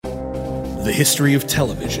The history of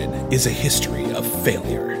television is a history of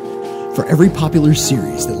failure. For every popular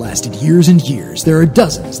series that lasted years and years, there are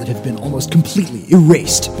dozens that have been almost completely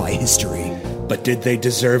erased by history. But did they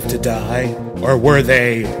deserve to die? Or were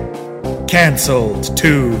they canceled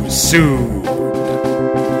too soon?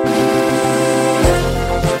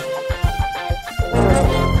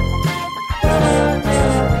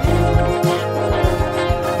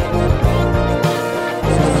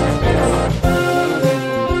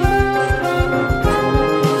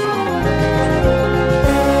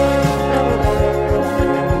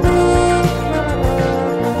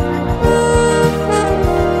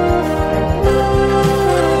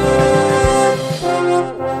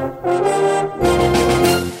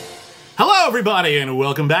 Everybody, and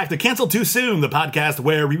welcome back to Cancel Too Soon, the podcast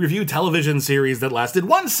where we review television series that lasted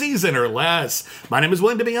one season or less. My name is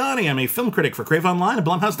William Bibiani. I'm a film critic for Crave Online at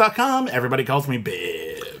Blumhouse.com. Everybody calls me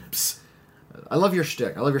Bibbs. I love your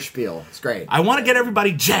shtick. I love your spiel. It's great. I want to get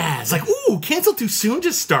everybody jazzed. Like, ooh, Cancel Too Soon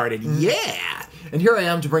just started. Yeah. And here I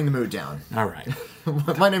am to bring the mood down. All right.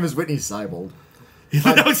 My name is Whitney Seibold.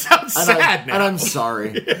 It sounds sad now. And I'm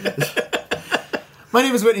sorry. My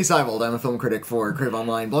name is Whitney Seibold. I'm a film critic for Crave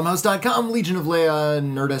Online, Blumhouse.com, Legion of Leia,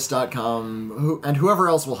 Nerdist.com, and whoever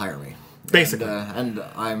else will hire me. Basically. And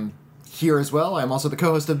I'm here as well. I'm also the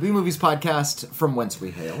co-host of the B-Movies podcast, From Whence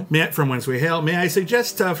We Hail. From Whence We Hail. May I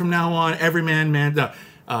suggest from now on, every man's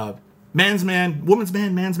man, woman's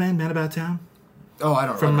man, man's man about town? Oh, I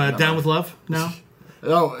don't know. From Down with Love? No?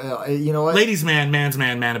 Oh, you know what? Ladies' man, man's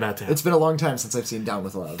man about town. It's been a long time since I've seen Down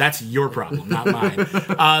with Love. That's your problem, not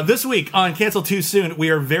mine. This week on Cancel Too Soon, we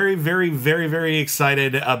are very, very, very, very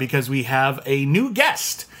excited because we have a new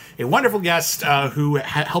guest, a wonderful guest who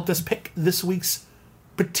helped us pick this week's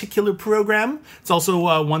particular program. It's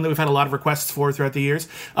also one that we've had a lot of requests for throughout the years.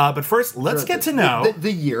 But first, let's get to know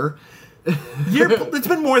the year. It's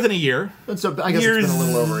been more than a year. So I guess it's been a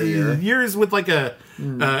little over a year. Years with like a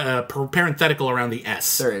parenthetical around the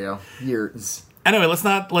S. There you go. Years. Anyway, let's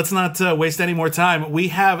not waste any more time. We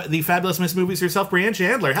have the fabulous Miss Movies herself, Brianne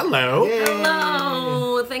Chandler. Hello. Yay.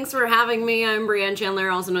 Hello. Thanks for having me. I'm Brianne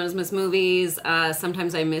Chandler, also known as Miss Movies.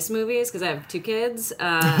 Sometimes I miss movies because I have two kids.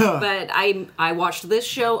 But I watched this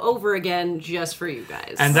show over again just for you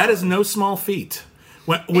guys. And that is no small feat.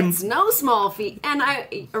 It's no small feat. And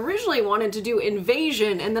I originally wanted to do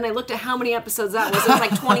Invasion, and then I looked at how many episodes that was. It was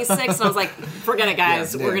like 26, and I was like, forget it,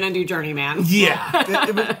 guys. Yeah. We're going to do Journeyman.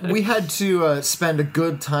 Yeah. We had to spend a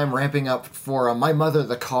good time ramping up for My Mother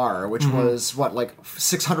the Car, which was, like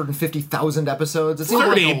 650,000 episodes? It seemed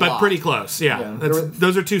 30, like a but lot. Pretty close, yeah.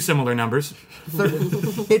 Those are two similar numbers.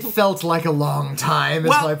 It felt like a long time, is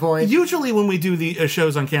my point. Usually when we do the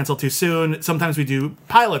shows on Cancel Too Soon, sometimes we do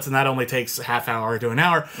pilots, and that only takes a half hour to an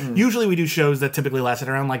hour. Usually we do shows that typically lasted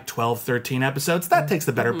around like 12, 13 episodes. That takes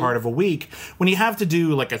the better part of a week. When you have to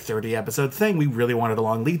do like a 30 episode thing, we really wanted a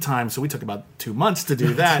long lead time, so we took about 2 months to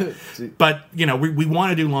do that. But, we want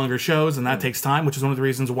to do longer shows, and that takes time, which is one of the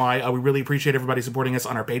reasons why we really appreciate everybody supporting us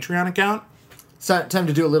on our Patreon account. So, time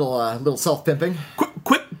to do a little self-pimping.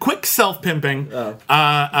 Quick self-pimping.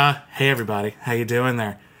 Hey everybody, how you doing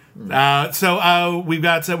there? We've got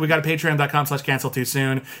a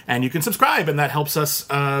patreon.com/cancel-too-soon, and you can subscribe, and that helps us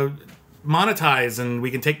monetize, and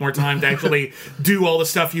we can take more time to actually do all the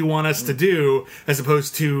stuff you want us to do, as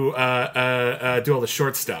opposed to do all the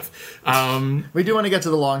short stuff. We do want to get to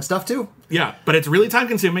the long stuff too. Yeah, but it's really time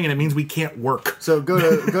consuming, and it means we can't work. So go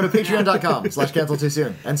to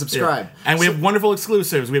patreon.com/cancel-too-soon and subscribe. Yeah. And we have wonderful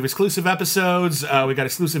exclusives. We have exclusive episodes. We got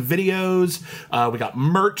exclusive videos. We got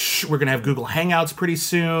merch. We're going to have Google Hangouts pretty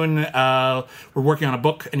soon. We're working on a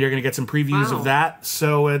book, and you're going to get some previews of that.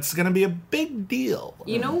 So it's going to be a big deal.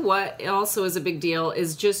 You know what also is a big deal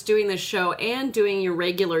is just doing this show and doing your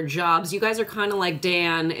regular jobs. You guys are kind of like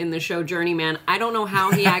Dan in the show Journeyman. I don't know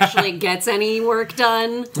how he actually gets any work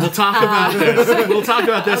done. We'll talk about this. We'll talk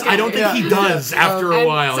about this. Okay. I don't think he does after a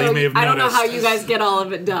while. So you may have noticed. I don't know how you guys get all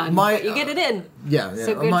of it done. You get it in. Yeah.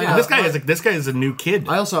 So good job. This guy is a new kid.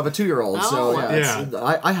 I also have a 2-year-old,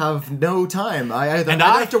 I have no time. I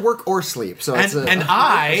have to work or sleep. So it's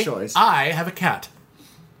a choice. I have a cat.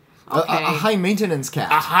 Okay. A high-maintenance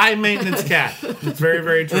cat. A high-maintenance cat. It's very,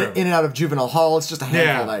 very true. In and out of juvenile hall. It's just a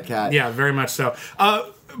handful of that cat. Yeah, very much so.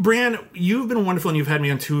 Brianne, you've been wonderful, and you've had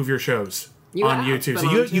me on 2 of your shows on YouTube. So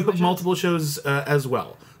you have multiple shows as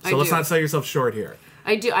well. So let's not sell yourself short here.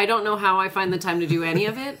 I do. I don't know how I find the time to do any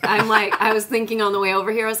of it. I'm like, I was thinking on the way over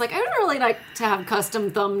here, I was like, I would really like to have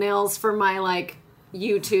custom thumbnails for my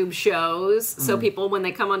YouTube shows, so people, when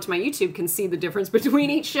they come onto my YouTube, can see the difference between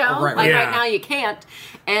each show. right. Right now you can't.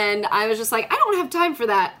 And I was just like, I don't have time for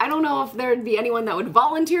that. I don't know if there'd be anyone that would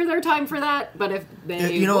volunteer their time for that, but if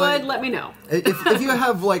they would, let me know. If you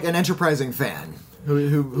have like an enterprising fan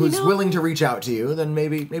who's willing to reach out to you, then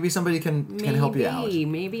maybe somebody can help you out.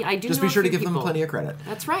 Maybe I do. Just know be sure a to few give them people. plenty of credit.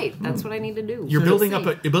 That's right. That's what I need to do. You're building up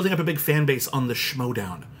We'll a big fan base on the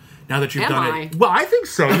Schmodown. Now that you've Am done I? it, well, I think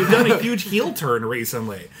so. You've done a huge heel turn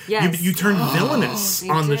recently. Yes. You turned villainous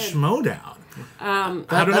on the did. Schmodown. I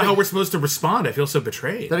don't know how we're supposed to respond. I feel so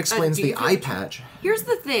betrayed. That explains do the you eye feel- patch. Here's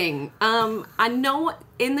the thing. I know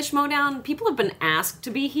in the Schmodown, people have been asked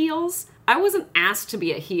to be heels. I wasn't asked to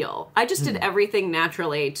be a heel. I just did everything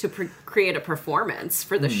naturally to create a performance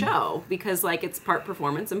for the show because, like, it's part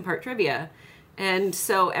performance and part trivia. And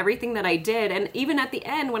so everything that I did, and even at the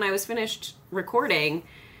end when I was finished recording,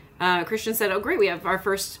 Christian said, "Oh, great, we have our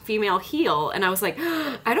first female heel." And I was like,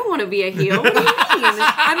 I don't want to be a heel. What do you mean?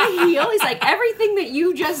 I'm a heel? He's like, everything that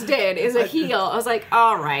you just did is a heel. I was like,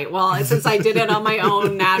 all right, well, since I did it on my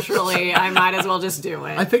own naturally, I might as well just do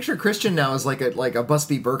it. I picture Christian now as like a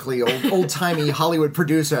Busby Berkeley old timey Hollywood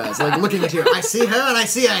producer, as like looking at you. I see her and I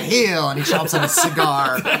see a heel, and he chomps on a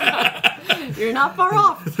cigar. You're not far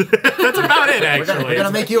off. That's about it, actually. We're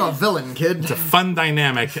gonna make you a villain, kid. Fun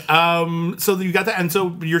dynamic. So you got that, and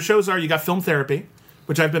so your shows are, you got Film Therapy,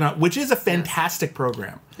 which I've been on, which is a fantastic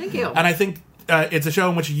program. Thank you. And I think it's a show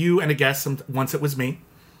in which you and a guest, once it was me,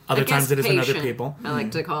 other times it has been other people. I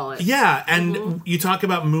like to call it. Yeah, and you talk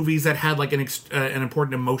about movies that had like an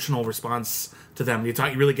important emotional response to them. You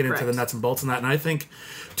really get into Correct. the nuts and bolts in that. And I think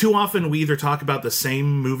too often we either talk about the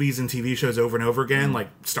same movies and TV shows over and over again, like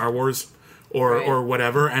Star Wars or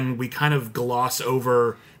whatever, and we kind of gloss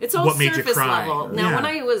over It's all what made you surface cry. level. Now, Yeah. when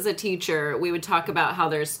I was a teacher, we would talk about how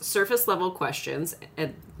there's surface level questions.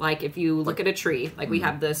 And like if you look at a tree, like we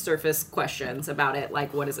have the surface questions about it,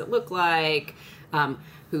 like what does it look like,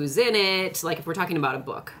 who's in it, like if we're talking about a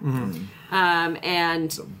book.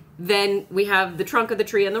 And then we have the trunk of the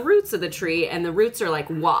tree and the roots of the tree, and the roots are like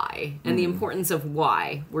why, and the importance of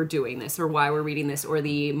why we're doing this, or why we're reading this, or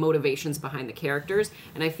the motivations behind the characters.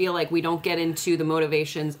 And I feel like we don't get into the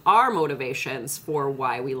our motivations for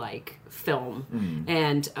why we like film,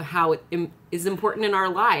 and how it is important in our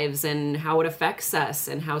lives, and how it affects us,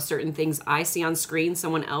 and how certain things I see on screen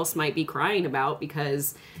someone else might be crying about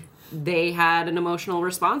because they had an emotional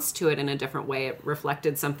response to it in a different way. It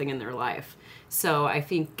reflected something in their life. So I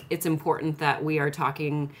think it's important that we are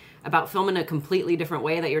talking about film in a completely different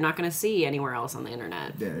way that you're not going to see anywhere else on the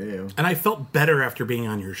internet. Yeah. And I felt better after being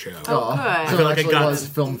on your show. Oh, good. So feel it like I actually got- was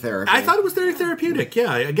film therapy. I thought it was very therapeutic.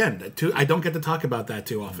 Yeah, again, I don't get to talk about that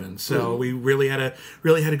too often. So we really had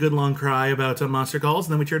a good long cry about Monster Calls,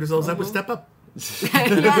 and then we cheered ourselves up with Step Up.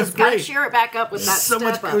 Yes, gotta great. cheer it back up with that So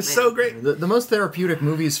much. step up, It was man. so great. The most therapeutic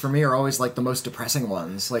movies for me are always like the most depressing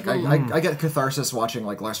ones. Like I get catharsis watching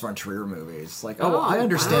like Lars von Trier movies. Like I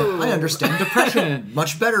understand wow. I understand depression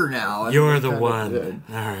much better now. And You're the kind of- one.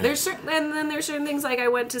 All right. There's and then there's certain things like I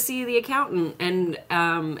went to see The Accountant, and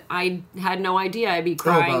I had no idea I'd be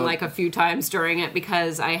crying but- like a few times during it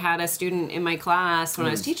because I had a student in my class when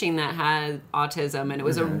I was teaching that had autism, and it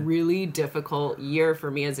was a really difficult year for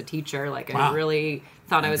me as a teacher. Like I really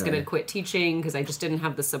thought I was going to quit teaching because I just didn't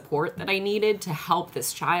have the support that I needed to help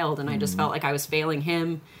this child, and I just felt like I was failing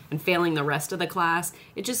him and failing the rest of the class.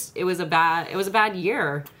 It was a bad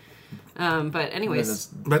year. But anyways,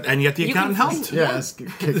 And yet the You accountant can-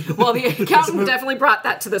 helped. Yeah, well, the accountant definitely brought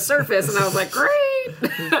that to the surface, and I was like, great.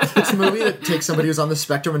 it's a movie that takes somebody who's on the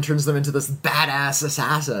spectrum and turns them into this badass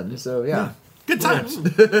assassin. So yeah. Good times.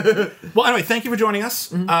 Well, anyway, thank you for joining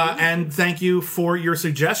us, and thank you for your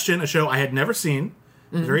suggestion. A show I had never seen.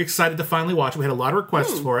 Very excited to finally watch it. We had a lot of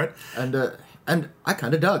requests for it. And I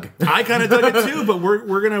kind of dug. I kind of dug it too, but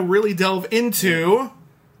we're gonna really delve into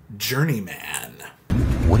Journeyman.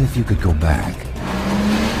 What if you could go back?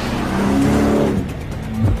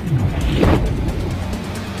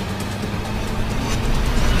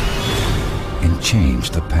 And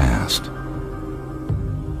change the past.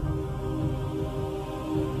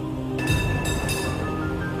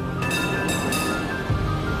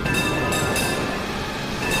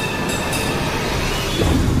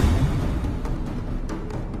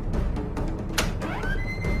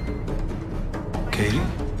 Katie?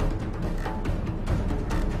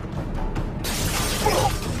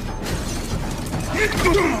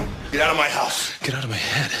 Get out of my house. Get out of my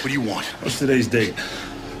head. What do you want? What's today's date?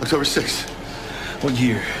 October 6th, What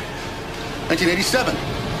year? 1987.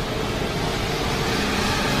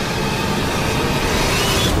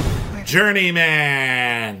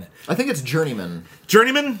 Journeyman. I think it's Journeyman.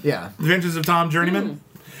 Journeyman? Yeah. Adventures of Tom Journeyman?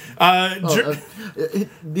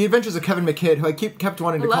 The Adventures of Kevin McKidd, who I kept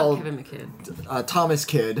wanting I to love call Kevin McKidd. Thomas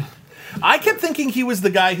Kidd. I kept thinking he was the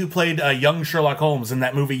guy who played young Sherlock Holmes in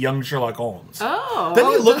that movie Young Sherlock Holmes. Oh.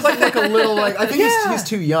 Doesn't he look like Like a little like I think Yeah. he's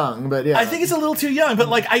too young, but yeah. I think he's a little too young, but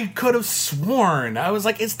like I could have sworn. I was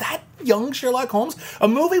like, is that young Sherlock Holmes? A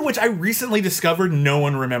movie which I recently discovered no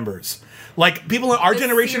one remembers. Like people in our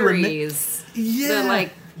generation series. Yeah. The,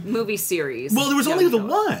 like, movie series. Well, there was only the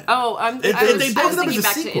one. Oh, I They was both of them thinking as a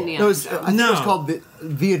back to sequel. Indiana. No, I think it was No. called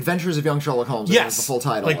the Adventures of Young Sherlock Holmes. I think was Yes, the full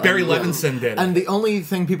title. like Barry And, Levinson did. And the only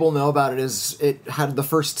thing people know about it is it had the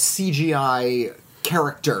first CGI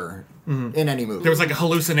character in any movie. There was like a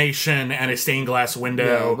hallucination and a stained glass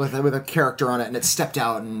window. with a character on it, and it stepped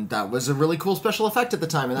out, and that was a really cool special effect at the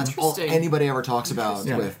time, and that's all Interesting. anybody ever talks about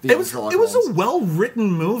Yeah. with the It was Sherlock it was Holmes. a well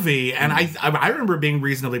written movie, and I remember it being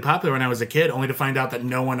reasonably popular when I was a kid, only to find out that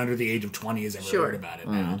no one under the age of 20 has ever Sure. heard about it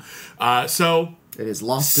now. So It is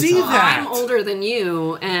lost to See time. that? I'm older than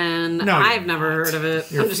you, and No, you're I've never heard of it.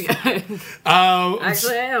 I'm just kidding. uh,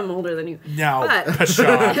 Actually, I am older than you. no, But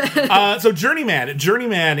pshaw. So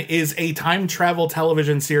Journeyman is a time travel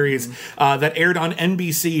television series that aired on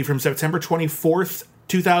NBC from September 24th.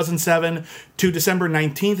 2007 to December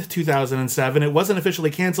 19th, 2007. It wasn't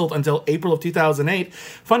officially canceled until April of 2008.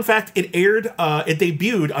 Fun fact, it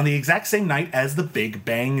debuted on the exact same night as The Big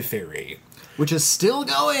Bang Theory. Which is still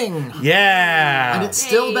going, Yeah. and it's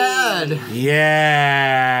still Hey. bad.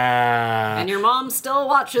 Yeah. and your mom still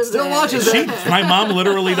watches Still it. watches it. My mom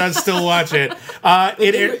literally does still watch it.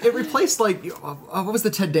 It replaced like what was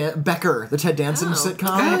the Becker, the Ted Danson sitcom?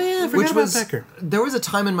 Oh, yeah, I forgot about Becker. There was a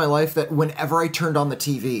time in my life that whenever I turned on the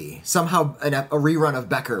TV, somehow a rerun of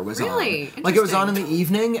Becker was Really? on. Like it was on in Interesting. the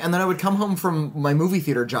evening, and then I would come home from my movie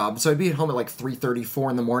theater job, so I'd be at home at like 3:30, 4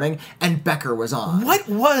 in the morning, and Becker was on. What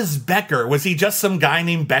was Becker? Was he just some guy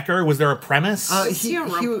named Becker? Was there a premise? Is he a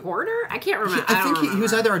reporter? I can't remember. I think he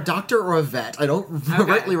was either a doctor or a vet. I don't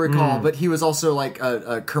rightly recall, Hmm. but he was also like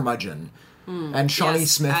a curmudgeon. And Shawnee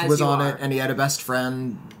Yes, Smith as was you on are. it, and he had a best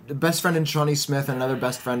friend in Shawnee Smith, and another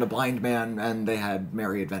best friend, a blind man, and they had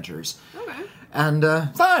merry adventures. Okay. And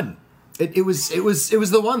Fun. it was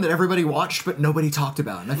the one that everybody watched, but nobody talked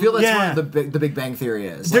about. And I feel that's Yeah. what the Big Bang Theory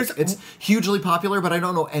is. There's- Like, it's hugely popular, but I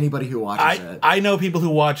don't know anybody who watches it. I know people who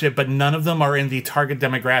watch it, but none of them are in the target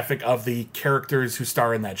demographic of the characters who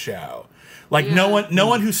star in that show. Like no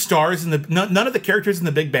one who stars in none of the characters in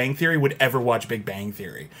the Big Bang Theory would ever watch Big Bang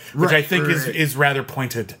Theory, which I think is rather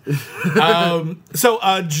pointed.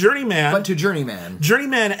 Journeyman. But to Journeyman.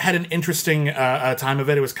 Journeyman had an interesting time of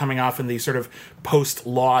it. It was coming off in the sort of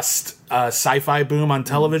post-Lost sci-fi boom on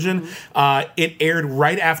television. It aired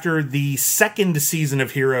right after the second season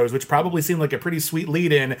of Heroes, which probably seemed like a pretty sweet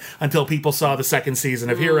lead-in until people saw the second season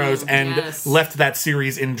of Heroes and yes. left that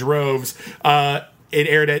series in droves. It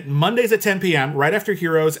aired at Mondays at 10 p.m., right after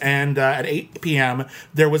Heroes, and at 8 p.m.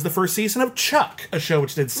 there was the first season of Chuck, a show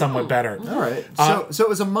which did somewhat better. All right. So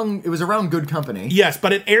it was around Good Company. Yes,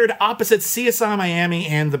 but it aired opposite CSI Miami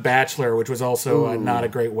and The Bachelor, which was also not a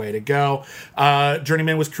great way to go.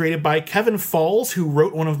 Journeyman was created by Kevin Falls, who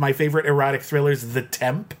wrote one of my favorite erotic thrillers, The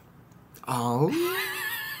Temp. Oh.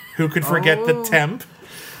 Who could forget The Temp?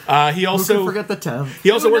 He Who also could forget the temp?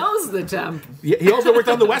 he also Who worked. knows the temp? He also worked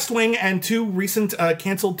on The West Wing and two recent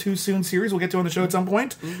canceled too soon series we'll get to on the show at some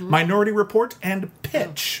point: Minority Report and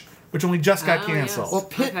Pitch, which only just got canceled.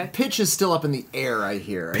 yes. Well, Okay. Pitch is still up in the air, I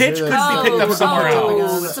hear. Pitch could I hear be picked up somewhere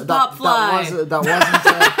else. It's a pop fly. That wasn't.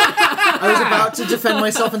 I was about to defend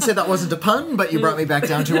myself and say that wasn't a pun, but you brought me back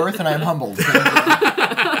down to earth, and I am humbled.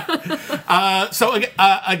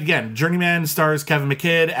 Again, Journeyman stars Kevin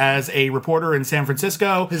McKidd as a reporter in San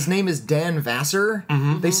Francisco. His name is Dan Vassar.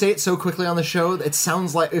 They say it so quickly on the show, it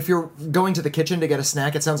sounds like if you're going to the kitchen to get a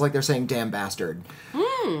snack, it sounds like they're saying "damn bastard."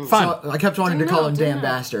 Fun. So I kept wanting to call him Dan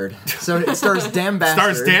Bastard. So it stars Dan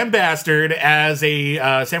Bastard. Stars Dan Bastard as a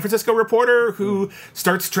San Francisco reporter who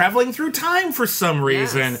starts traveling through time for some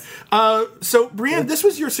reason. Yes. So, Brienne, this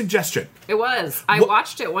was your suggestion. It was. I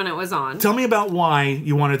watched it when it was on. Tell me about why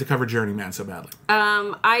you wanted to cover Journeyman so badly.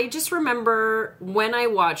 I just remember when I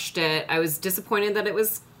watched it, I was disappointed that it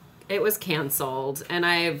was canceled, and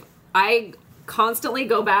I constantly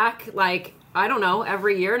go back like, I don't know,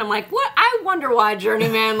 every year, and I'm like, what? I wonder why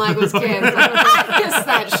Journeyman was canceled. I miss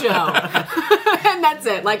that show, and that's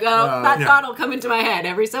it. Like, that thought will come into my head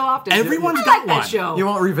every so often. Everyone's I got like that one. show. You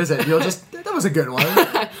won't revisit. You'll just that was a good one.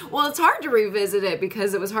 Well, it's hard to revisit it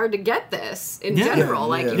because it was hard to get this in Yeah. general.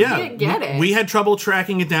 Like, you can't get it. We had trouble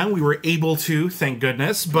tracking it down. We were able to, thank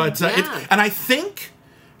goodness. But Yeah. and I think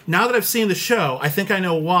now that I've seen the show, I think I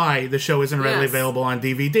know why the show isn't readily available on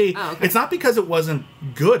DVD. Oh, okay. It's not because it wasn't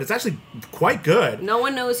good. It's actually quite good. No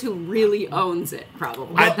one knows who really owns it,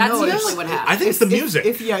 probably. I- That's no, usually what happens. I think it's the music.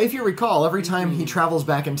 If you recall, every time he travels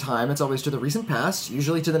back in time, it's always to the recent past,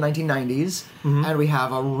 usually to the 1990s, and we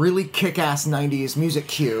have a really kick-ass 90s music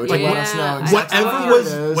cue to let us know exactly whatever what it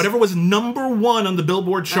is. whatever was number one on the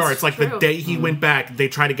Billboard charts, like the true. day he went back, they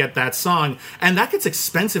try to get that song, and that gets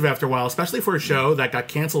expensive after a while, especially for a show that got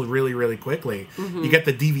canceled really, really quickly. You get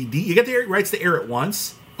the DVD, you get the rights to air it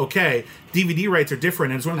once. Okay, DVD rights are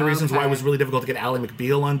different, and it's one of the reasons why it was really difficult to get Ally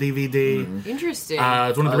McBeal on DVD. Interesting.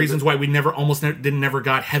 It's one of the reasons why we never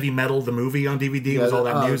got Heavy Metal the movie on DVD. Was all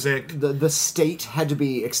that music. The state had to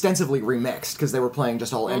be extensively remixed because they were playing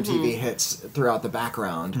just all MTV hits throughout the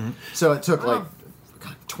background. So it took like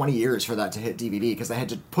 20 years for that to hit DVD because they had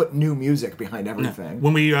to put new music behind everything.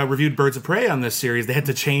 When we reviewed Birds of Prey on this series, they had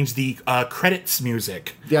to change the credits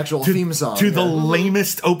music. The actual theme song. To the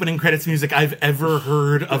lamest opening credits music I've ever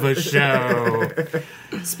heard of a show.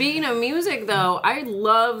 Speaking of music, though, I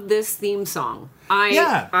love this theme song.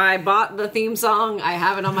 Yeah. I bought the theme song. I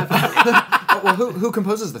have it on my phone. Well, who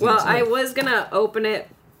composes the theme Well, song? I was going to open it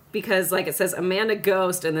because, like, it says Amanda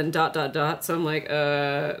Ghost and then ... So I'm like,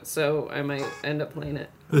 so I might end up playing it.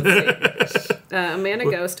 Let's see. Amanda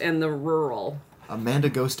Ghost and the Rural. Amanda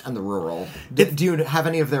Ghost and the Rural. Do you have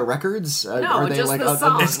any of their records? Are they just like the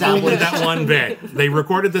song. It's only established? that one bit. They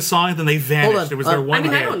recorded the song, then they vanished. Hold on. It was their one I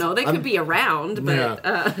mean, hit. I don't know. They could be around,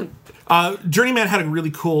 but Journeyman had a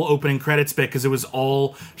really cool opening credits bit because it was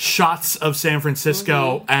all shots of San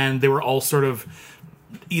Francisco, and they were all sort of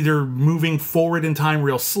either moving forward in time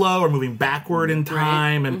real slow or moving backward in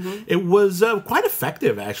time, and it was quite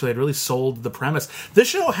effective, actually. It really sold the premise. This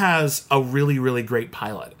show has a really, really great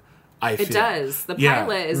pilot, I feel. it does. The Yeah.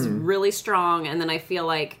 pilot is really strong, and then I feel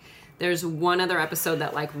like there's one other episode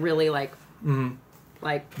that like really like kind of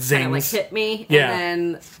like Zings. hit me, Yeah.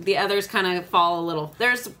 and then the others kind of fall a little.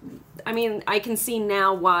 I mean, I can see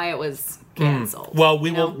now why it was canceled. Well, we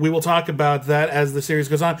you know? will talk about that as the series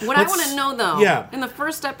goes on. What I want to know, though, Yeah. in the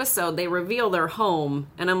first episode, they reveal their home,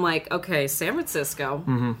 and I'm like, okay, San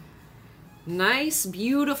Francisco, nice,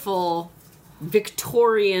 beautiful,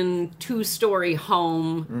 Victorian 2-story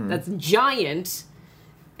home that's giant,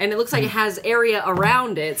 and it looks like it has area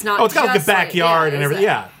around it. It's not. Oh, it's got like a just backyard and it's everything.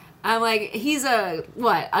 Yeah. I'm like, he's a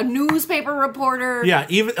newspaper reporter. Yeah,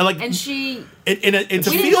 even like And she... it's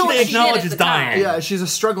a We didn't know field what they she did acknowledge at is the time. dying. Yeah, she's a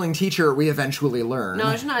struggling teacher, we eventually learn.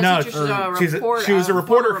 No, she's not No, a teacher. She's a she's a- reporter. she was a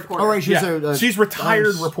reporter. Oh, right, she's Yeah, she's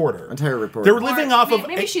retired reporter. Retired reporter. They were living off of.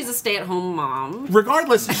 Maybe she's a stay-at-home mom.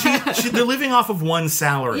 Regardless, they're living off of one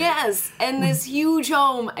salary. Yes, and this huge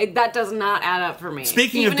home, that does not add up for me.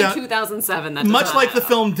 Speaking Even of in 2007, that does Much not like add the up.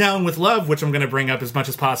 film Down with Love, which I'm going to bring up as much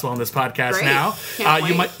as possible on this podcast Great. now. Can't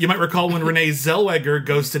wait. You might recall when Renee Zellweger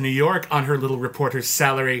goes to New York on her little reporter's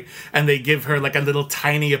salary, and they give her like a little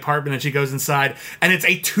tiny apartment, and she goes inside, and it's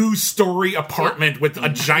a 2-story apartment with a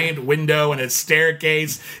giant window and a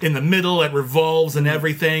staircase in the middle. It revolves and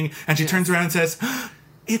everything, and she turns around and says,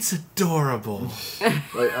 "It's adorable."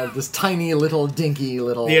 Like, this tiny little dinky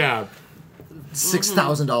little Yeah.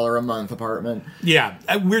 $6,000 a month apartment. Yeah,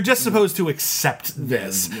 we're just supposed to accept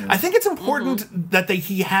this. I think it's important that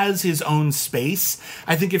he has his own space.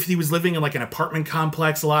 I think if he was living in like an apartment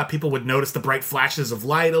complex a lot, people would notice the bright flashes of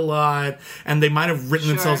light a lot, and they might have written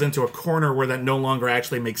themselves into a corner where that no longer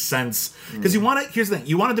actually makes sense. Because here's the thing,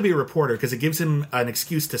 you want it to be a reporter because it gives him an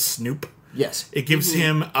excuse to snoop. Yes. It gives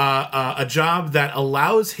him a job that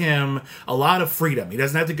allows him a lot of freedom. He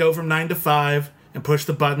doesn't have to go from 9 to 5 and push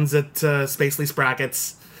the buttons at Spacely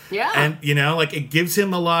Sprockets. Yeah. And, it gives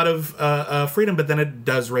him a lot of freedom, but then it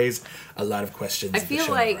does raise a lot of questions. I the feel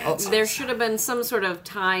show like raises. there should have been some sort of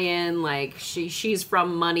tie-in, like she's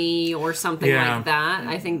from Money or something Yeah. like that.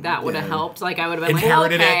 I think that would have helped. Like I would have been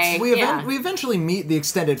Inherited like, okay, it. We eventually meet the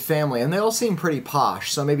extended family, and they all seem pretty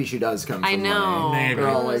posh, so maybe she does come from I know. money. Maybe. They're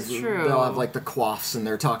all That's true. They'll have like the quaffs, and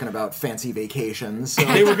they're talking about fancy vacations. So.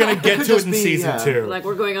 They were going to get Could to it just in be, season 2. Like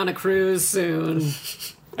we're going on a cruise soon.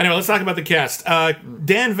 Anyway, let's talk about the cast.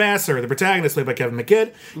 Dan Vassar, the protagonist, played by Kevin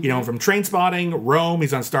McKidd. You know him from Trainspotting, Rome.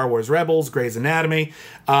 He's on Star Wars Rebels, Grey's Anatomy.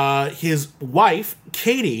 His wife,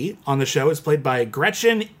 Katie, on the show is played by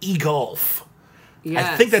Gretchen Egolf. Yes.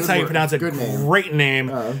 I think that's how you word. pronounce it. Good name. Great name.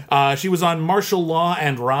 She was on Martial Law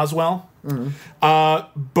and Roswell.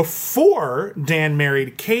 Before Dan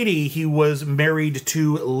married Katie, he was married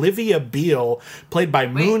to Livia Beale, played by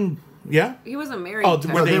Moon. Yeah? He wasn't married. Oh,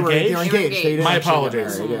 technically. were they engaged? They were engaged. They didn't My actually get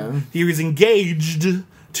apologies. married, yeah. He was engaged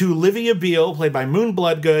to Livia Beale, played by Moon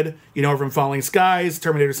Bloodgood. You know her from Falling Skies,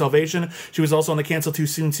 Terminator Salvation. She was also on the Cancel Too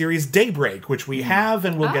Soon series Daybreak, which we have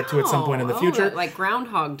and we'll get to at some point in the future. That, like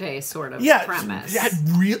Groundhog Day sort of Yeah, premise. yeah,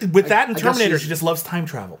 really, with that and I guess Terminator, she's- she just loves time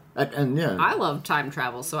travel. And yeah. I love time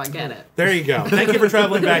travel, so I get it. There you go. Thank you for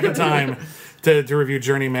traveling back in time to review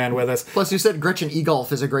Journeyman with us. Plus, you said Gretchen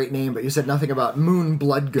Egolf is a great name, but you said nothing about Moon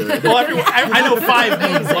Bloodgood. Well, I know 5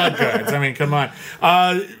 Moon Bloodgoods. I mean, come on.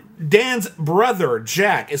 Dan's brother,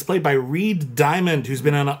 Jack, is played by Reed Diamond, who's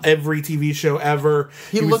been on every TV show ever.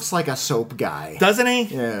 He looks like a soap guy. Doesn't he?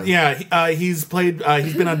 Yeah. Yeah. He's been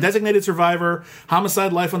on Designated Survivor,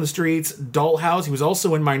 Homicide: Life on the Streets, Dollhouse. He was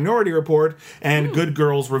also in Minority Report and Good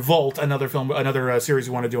Girls Revolt, another series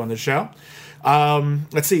we want to do on the show.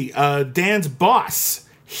 Let's see. Dan's boss,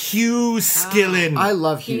 Hugh Skillen. I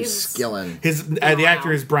love Hugh He's- Skillen. The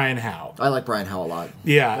actor is Brian Howe. I like Brian Howe a lot.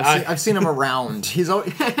 Yeah. I've seen him around. He's got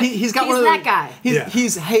He's one of that guy.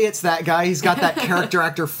 He's hey, it's that guy. He's got that character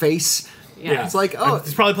actor face. Yeah. It's like, oh,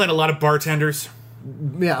 He's probably played a lot of bartenders.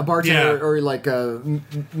 yeah, a bartender Yeah. or like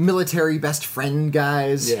military best friend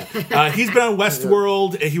guys. Yeah. He's been on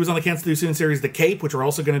Westworld. He was on the Cancel Too Soon series The Cape, which we're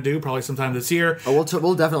also going to do probably sometime this year. Oh,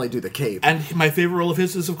 we'll definitely do the Cape. And my favorite role of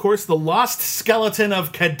his is, of course, The Lost Skeleton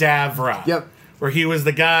of Cadavra. Yep. Where he was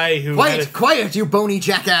the guy who... Quiet, you bony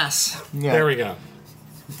jackass. Yeah. There we go.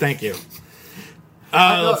 Thank you.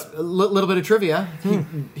 A little bit of trivia.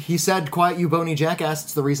 He said, "Quiet, you bony jackass."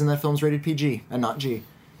 It's the reason that film's rated PG and not G.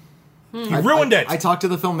 He ruined it. I talked to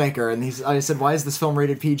the filmmaker, and I said, "Why is this film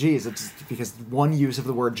rated PG?" It's because one use of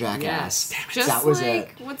the word jackass. Yes. Just that was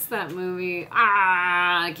like, it. what's that movie?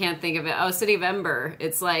 I can't think of it. Oh, City of Ember.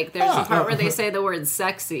 It's like, there's a part where they say the word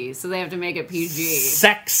sexy, so they have to make it PG.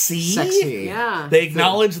 Sexy. Yeah. They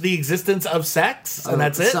acknowledge the existence of sex, and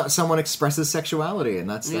that's it. Someone expresses sexuality, and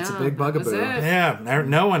that's a Yeah, big that was bugaboo. it. Yeah,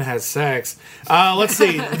 no one has sex. Let's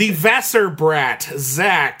see. The Vassar brat,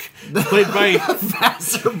 Zach, played by...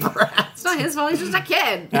 Vassar brat. It's not his fault, he's just a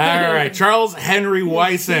kid. All right, Charles Henry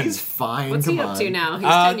Wyson. He's fine. What's come he up on. to now? He's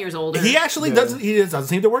 10 years older. He actually doesn't. He doesn't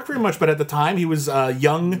seem to work very much. But at the time, he was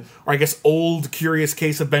young, or I guess old. Curious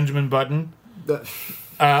Case of Benjamin Button.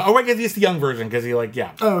 I guess he's the young version because he Oh,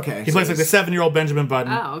 okay. He So plays like the he's- 7-year-old Benjamin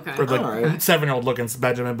Button. Oh, okay. Or the Alright. 7-year-old looking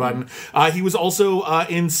Benjamin Button. He was also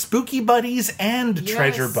in Spooky Buddies and Yes.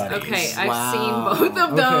 Treasure Buddies. Okay, I've Wow. seen both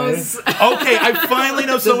of Okay. those. Okay, I finally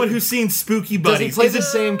know someone who's seen Spooky Does Buddies. he play Is the it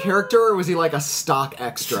same character, or was he like a stock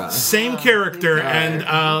extra? same character, and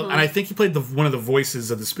I think he played one of the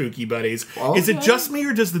voices of the Spooky Buddies. Is it just me,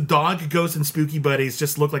 or does the dog Ghost in Spooky Buddies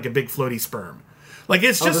just look like a big floaty sperm? Like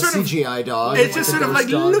it's Oh, just the sort of CGI dog. It's just The sort of ghost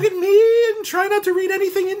like, dog. look at me and try not to read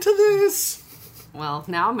anything into this. Well,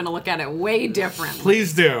 now I'm going to look at it way different.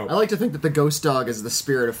 Please do. I like to think that the ghost dog is the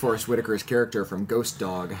spirit of Forrest Whitaker's character from Ghost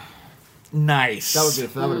Dog. Nice. That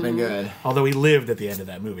would have been good. Although he lived at the end of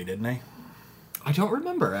that movie, didn't he? I don't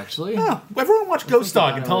remember actually. Oh, everyone watch Ghost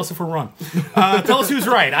Dog and tell us if we're wrong. Tell us who's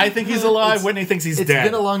right. I think he's alive. Whitney thinks he's It's dead.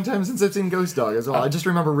 been a long time since I've seen Ghost Dog as well. I just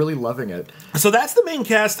remember really loving it. So that's the main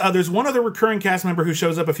cast. There's one other recurring cast member who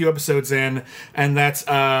shows up a few episodes in, and that's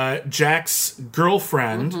Jack's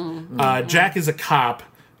girlfriend. Jack is a cop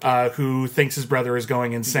who thinks his brother is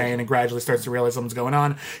going insane and gradually starts to realize something's going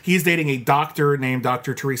on. He's dating a doctor named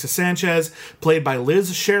Dr. Teresa Sanchez, played by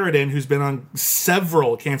Liz Sheridan, who's been on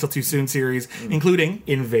several Cancel Too Soon series, including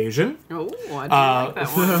Invasion, Oh, I do like that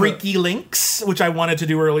one. Freaky Links, which I wanted to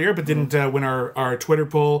do earlier but didn't win our Twitter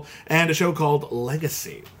poll, and a show called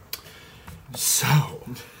Legacy. So,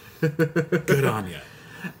 good on you.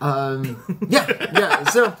 Yeah.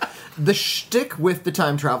 So the shtick with the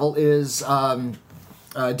time travel is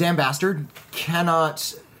Dan Bastard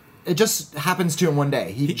cannot. It just happens to him one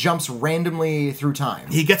day. He jumps randomly through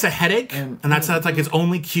time. He gets a headache, and that's like his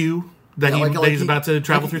only cue that, that he's about to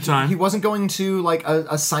travel through time. He wasn't going to like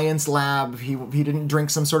a science lab. He didn't drink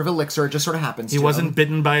some sort of elixir. It just sort of happens. He to wasn't him.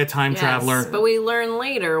 bitten by a time Yes, traveler. but we learn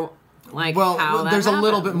later, like, Well, how that there's a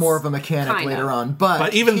little bit happens. more of a mechanic Kind later of. on, but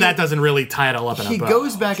But even he- that doesn't really tie it all up in He a bow.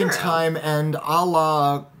 goes back in True. time, and a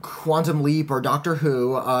la Quantum Leap or Doctor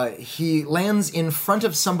Who, he lands in front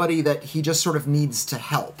of somebody that he just sort of needs to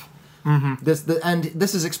help. Mm-hmm.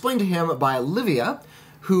 This is explained to him by Livia,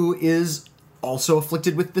 who is also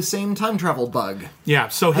afflicted with the same time travel bug. Yeah,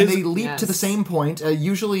 so And his... they leap to the Yes. same point,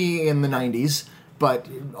 usually in the 90s, but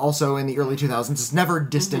also in the early 2000s. It's never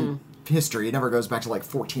distant history. It never goes back to like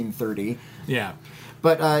 1430. Yeah.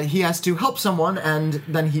 But he has to help someone, and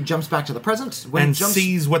then he jumps back to the present. When And he jumps,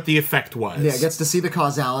 sees what the effect was. yeah, gets to see the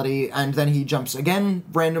causality, and then he jumps again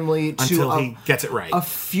randomly until to he gets it right. a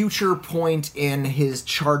future point in his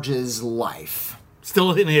charge's life.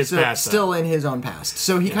 Still in his past. Still in his own past.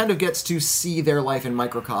 So he kind of gets to see their life in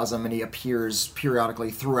microcosm, and he appears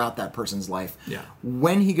periodically throughout that person's life. Yeah.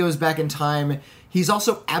 When he goes back in time, he's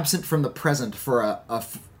also absent from the present for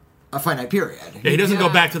a finite period. Yeah, he doesn't go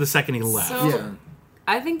back to the second he left. So, Yeah.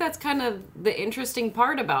 I think that's kind of the interesting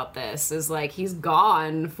part about this is like he's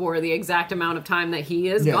gone for the exact amount of time that he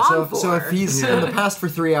is gone for. So if he's in the past for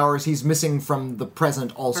 3 hours, he's missing from the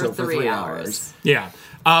present also for 3 hours. Yeah.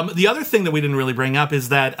 The other thing that we didn't really bring up is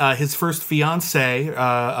that his first fiancée,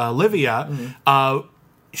 Olivia,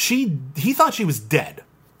 he thought she was dead.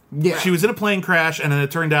 Yeah. She was in a plane crash, and then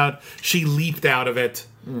it turned out she leaped out of it,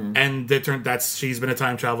 and she's been a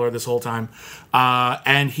time traveler this whole time.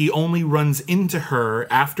 And he only runs into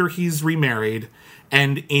her after he's remarried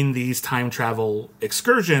and in these time travel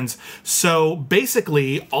excursions. So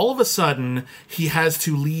basically, all of a sudden, he has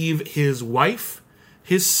to leave his wife,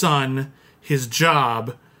 his son, his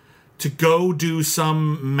job to go do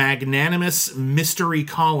some magnanimous mystery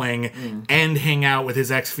calling and hang out with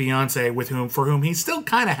his ex-fiancée for whom he still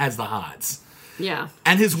kind of has the hots. Yeah.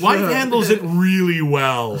 And his wife handles it really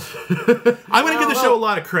well. I'm going to give the show a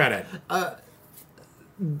lot of credit.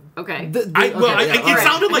 Okay. It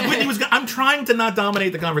sounded like Whitney was. I'm trying to not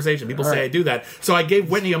dominate the conversation. People say I do that, so I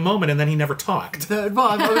gave Whitney a moment, and then he never talked. I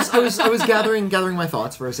was gathering my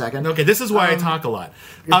thoughts for a second. Okay, this is why I talk a lot.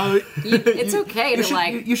 It's okay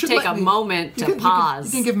to you should take let a me- moment to You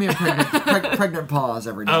pause. can give me a pregnant pause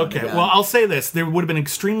every now and Okay, again. well, I'll say this. There would have been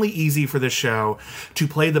extremely easy for this show to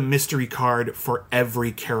play the mystery card for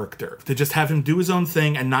every character. To just have him do his own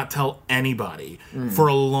thing and not tell anybody for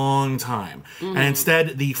a long time. And instead,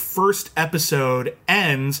 the first episode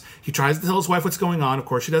ends. He tries to tell his wife what's going on. Of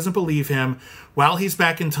course, she doesn't believe him. While he's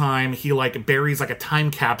back in time, he buries a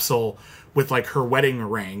time capsule with her wedding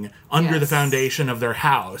ring under the foundation of their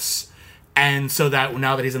house. And so that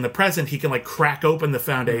now that he's in the present, he can crack open the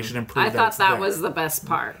foundation and prove I that thought it's that there. was the best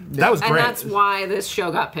part. That was And great. that's why this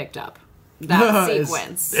show got picked up. That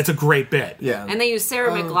sequence. It's a great bit. Yeah. And they used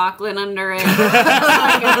Sarah McLachlan under it. It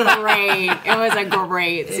was a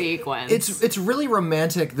great sequence. It's really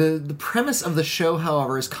romantic. The premise of the show,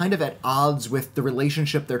 however, is kind of at odds with the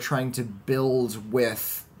relationship they're trying to build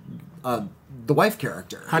with the wife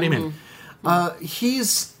character. How do you mean?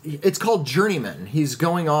 It's called Journeyman. He's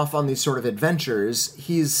going off on these sort of adventures.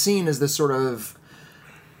 He's seen as this sort of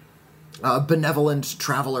benevolent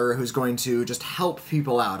traveler who's going to just help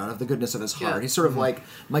people out of the goodness of his heart. Yeah. He's sort of like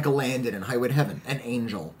Michael Landon in Highway to Heaven, an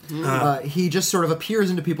angel. He just sort of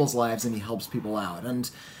appears into people's lives and he helps people out.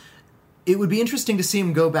 And it would be interesting to see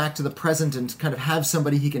him go back to the present and kind of have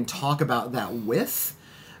somebody he can talk about that with.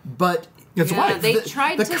 But It's wife. they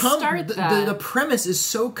tried to start that. The premise is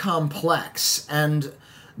so complex, and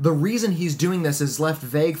the reason he's doing this is left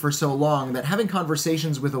vague for so long that having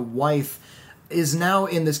conversations with a wife is now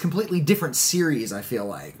in this completely different series, I feel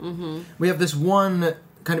like. Mm-hmm. We have this one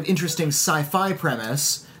kind of interesting sci-fi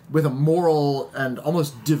premise with a moral and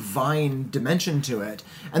almost divine dimension to it,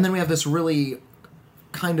 and then we have this really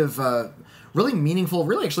kind of really meaningful,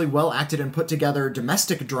 really actually well acted and put together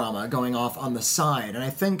domestic drama going off on the side. And I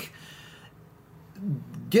think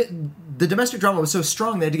the domestic drama was so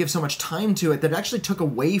strong they had to give so much time to it that it actually took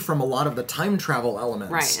away from a lot of the time travel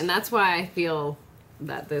elements. Right, and that's why I feel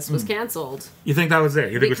that this was canceled. You think that was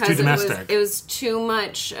it? You think it was too domestic? It was too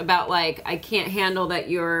much about I can't handle that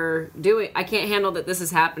I can't handle that this is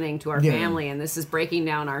happening to our family and this is breaking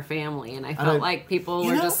down our family. And I felt like people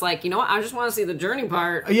were just you know what, I just want to see the journey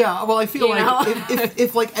part. Yeah, well, I feel You like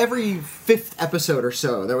if every fifth episode or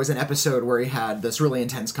so, there was an episode where he had this really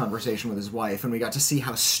intense conversation with his wife, and we got to see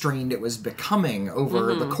how strained it was becoming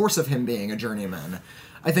over the course of him being a journeyman,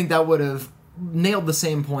 I think that would have nailed the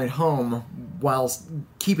same point home while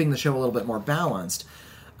keeping the show a little bit more balanced.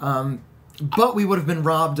 But we would have been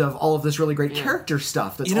robbed of all of this really great character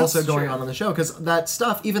stuff that's also going on in the show, because that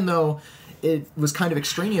stuff, even though it was kind of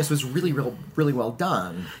extraneous, was really well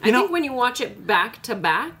done. I think when you watch it back to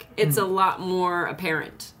back, it's a lot more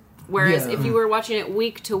apparent. Whereas if you were watching it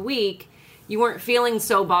week to week, you weren't feeling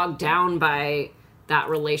so bogged down by that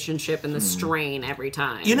relationship and the strain every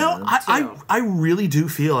time. You know, I really do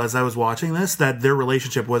feel, as I was watching this, that their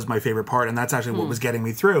relationship was my favorite part, and that's actually what was getting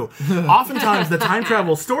me through. Oftentimes, the time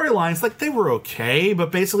travel storylines, they were okay, but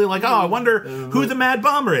basically oh, I wonder who the Mad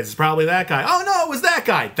Bomber is. It's probably that guy. Oh, no, it was that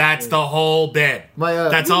guy. That's the whole bit.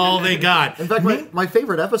 That's all they got. In fact, my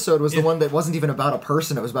favorite episode was the one that wasn't even about a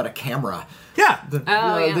person, it was about a camera. Yeah.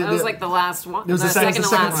 That was the last one. It was the second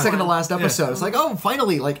to last one. episode. It's oh,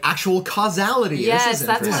 finally, actual causality. Yes. Yes, is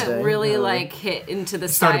that's when it interesting. really Yeah. like hit into the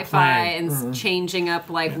Started sci-fi playing. and changing up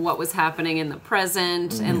like what was happening in the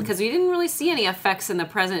present, and because we didn't really see any effects in the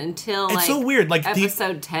present until It's like so weird. Like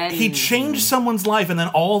episode 10. he changed someone's life, and then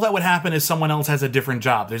all that would happen is someone else has a different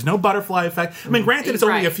job. There's no butterfly effect. I mean, granted, it's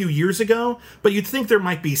only Right. a few years ago, but you'd think there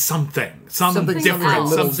might be something Something different, a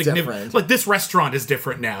little some significant. different. Like this restaurant is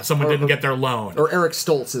different now. Someone didn't get their loan. Or Eric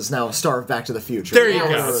Stoltz is now a star of Back to the Future. There you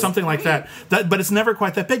Yes. go, something like that. But it's never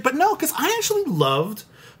quite that big. But no, because I actually loved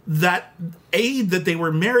that that they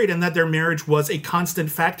were married and that their marriage was a constant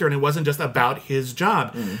factor and it wasn't just about his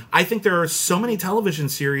job. I think there are so many television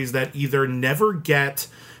series that either never get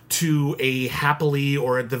to a happily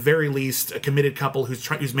or at the very least a committed couple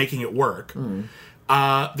who's making it work.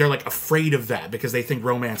 They're like afraid of that because they think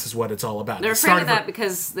romance is what it's all about. They're It afraid started of that from-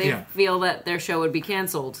 because they Yeah. feel that their show would be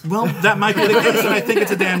canceled. Well, that might be the case, and I think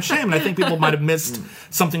it's a damn shame. And I think people might have missed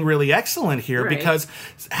something really excellent here Right. because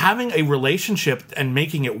having a relationship and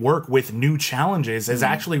making it work with new challenges is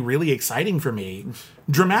actually really exciting for me,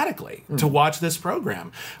 dramatically, to watch this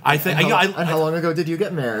program. I think And how long ago did you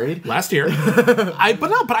get married? last year,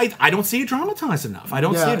 I don't see it dramatized enough. I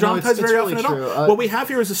don't see it dramatized very often at really all. true. What we have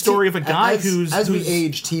here is a story of a guy as we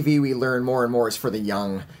age, TV we learn more and more is for the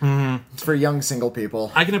young. It's for young single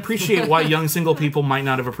people. I can appreciate why young single people might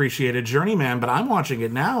not have appreciated Journeyman, but I'm watching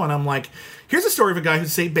it now and I'm like, here's a story of a guy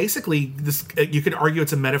who's basically this. You could argue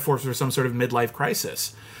it's a metaphor for some sort of midlife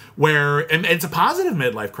crisis. And it's a positive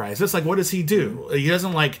midlife crisis. Like, what does he do? He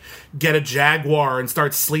doesn't like get a Jaguar and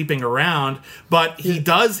start sleeping around, but he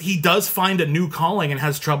does find a new calling and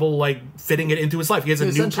has trouble like fitting it into his life. He has a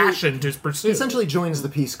new essentially- passion to pursue. He essentially joins the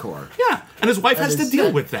Peace Corps. Yeah, and his wife has to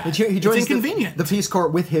deal with that. He joins it's inconvenient. the Peace Corps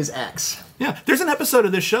with his ex. Yeah, there's an episode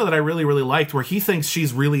of this show that I really, really liked where he thinks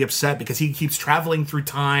she's really upset because he keeps traveling through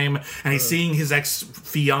time and he's seeing his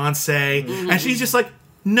ex-fiance, and she's just like,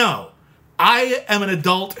 no. I am an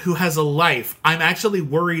adult who has a life. I'm actually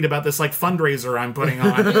worried about this like fundraiser I'm putting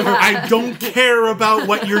on. I don't care about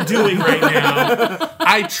what you're doing right now.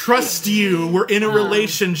 I trust you. We're in a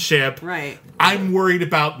relationship. Right. I'm worried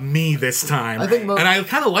about me this time. I think and I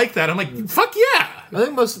kind of like that. I'm like, fuck yeah. I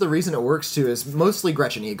think most of the reason it works too is mostly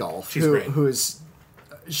Gretchen Egolf, She's great. who is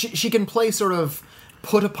she can play sort of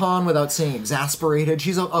put upon without saying exasperated.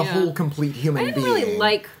 She's a whole complete human I didn't being. really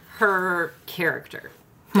like her character.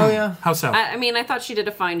 Oh yeah. How so? I mean, I thought she did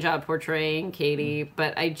a fine job portraying Katie,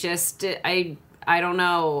 but I don't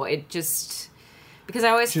know. It just because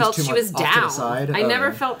I always She was felt too she much was off to the down. side? I Oh, never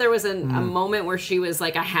yeah. felt there was a moment where she was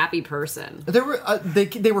like a happy person. There were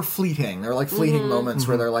they were fleeting. They're like fleeting Mm-hmm. moments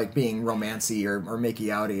where they're like being romancy or makey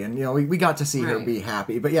outy, and we got to see her Right. be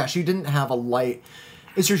happy. But yeah, she didn't have a light.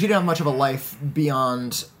 It's true she didn't have much of a life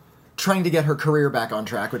beyond trying to get her career back on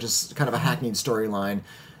track, which is kind of a hackneyed storyline.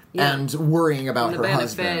 Yeah. And worrying about The her benefit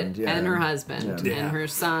husband and her husband Yeah. and her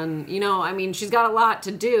son. I mean, she's got a lot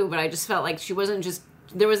to do, but I just felt like she wasn't just.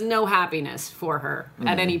 There was no happiness for her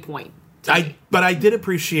at any point. But I did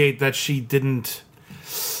appreciate that she didn't.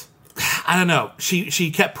 I don't know.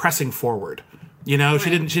 She kept pressing forward. She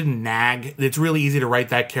didn't nag. It's really easy to write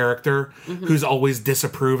that character who's always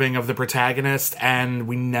disapproving of the protagonist, and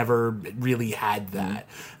we never really had that.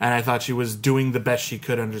 And I thought she was doing the best she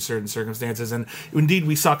could under certain circumstances. And indeed,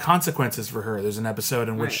 we saw consequences for her. There's an episode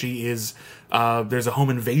in which Right. she is there's a home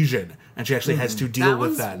invasion, and she actually has to deal That with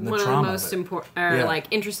was that and the one of trauma the most of it. important, Yeah.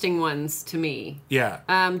 interesting ones to me. Yeah.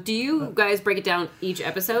 Do you guys break it down each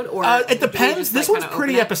episode, or It do you depends. just, This like, one's kinda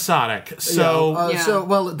pretty open it? episodic. So Yeah.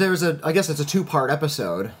 So there's I guess it's a 2-part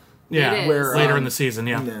episode. yeah, It is. Where, later in the season,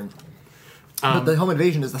 yeah. But the home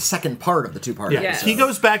invasion is the second part of the 2-part Yeah, episode. he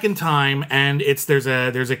goes back in time, and there's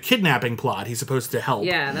a kidnapping plot. He's supposed to help.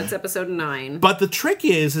 Yeah, that's episode 9. But the trick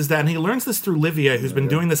is that, and he learns this through Livia, who's been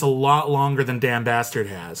doing this a lot longer than Dan Bastard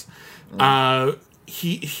has.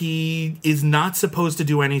 He is not supposed to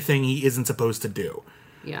do anything he isn't supposed to do.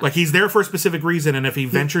 Yeah. Like, he's there for a specific reason, and if he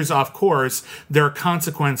ventures off course, there are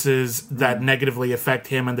consequences that negatively affect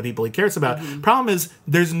him and the people he cares about. Problem is,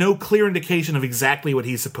 there's no clear indication of exactly what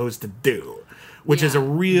he's supposed to do, which is a Yeah.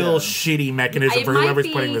 real shitty mechanism It for might whoever's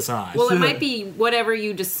be- putting this on. Well, it might be whatever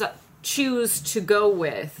you choose to go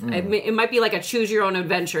with. It might be like a choose your own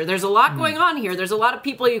adventure. There's a lot going on here. There's a lot of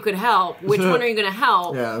people you could help. Which one are you going to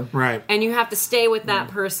help? Yeah. Right. And you have to stay with that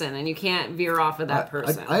person, and you can't veer off of that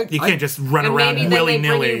person. You can't just run and around maybe then they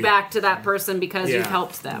willy-nilly. bring you back to that person because Yeah. you've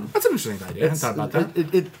helped them. That's an interesting idea. I hadn't thought about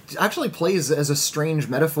that. It actually plays as a strange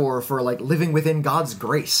metaphor for like living within God's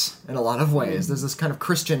grace in a lot of ways. There's this kind of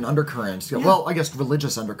Christian undercurrent. Well, I guess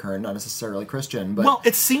religious undercurrent, not necessarily Christian, but Well,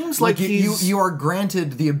 it seems like you are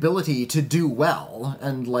granted the ability ability to do well.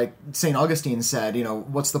 And like St. Augustine said,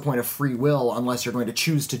 what's the point of free will unless you're going to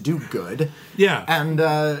choose to do good? Yeah.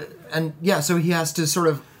 And yeah, so he has to sort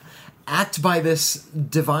of act by this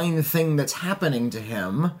divine thing that's happening to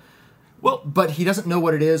him. Well, But he doesn't know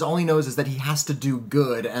what it is. All he knows is that he has to do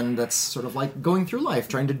good, and that's sort of like going through life,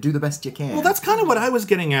 trying to do the best you can. well, that's kind of what I was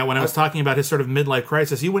getting at when I was talking about his sort of midlife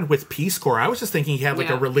crisis. You went with Peace Corps. I was just thinking he had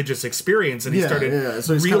like a religious experience, and he started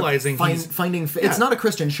So he's realizing kind of he's finding. It's not a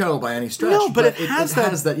Christian show by any stretch. No, but it has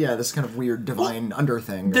that. Yeah, this kind of weird divine under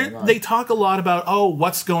thing going on. They talk a lot about,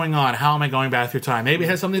 what's going on? How am I going back through time? Maybe it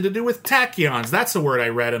has something to do with tachyons. That's a word I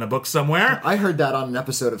read in a book somewhere. I heard that on an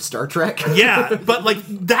episode of Star Trek. Yeah, but like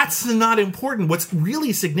that's not important. What's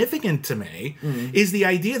really significant to me is the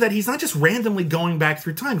idea that he's not just randomly going back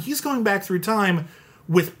through time. He's going back through time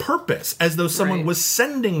with purpose, as though someone was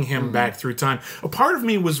sending him back through time. A part of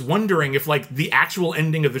me was wondering if, like, the actual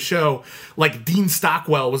ending of the show, like, Dean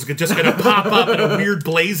Stockwell was just going to pop up in a weird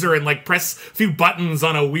blazer and, like, press a few buttons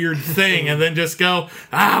on a weird thing and then just go,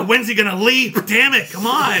 when's he going to leap? Damn it, come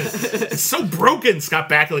on. It's so broken. Scott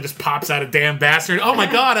Bakula just pops out a damn bastard. Oh,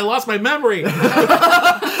 my God, I lost my memory.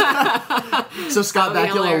 So Scott That would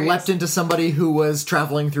be Bakula hilarious. leapt into somebody who was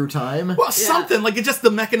traveling through time. Well, something. Like,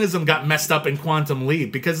 the mechanism got messed up in Quantum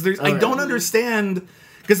Leap because I don't understand,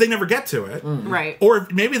 because they never get to it. Right. Or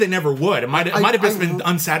maybe they never would. It might have just been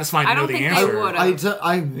unsatisfying to I know don't the think they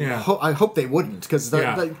answer. would. I hope they wouldn't, because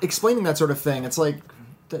explaining that sort of thing, it's like,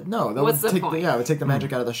 no, that What's would the take point? it would take the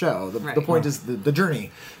magic out of the show. The point is the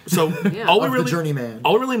journey. So all we Of the really journeyman.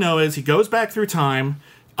 all we really know is he goes back through time.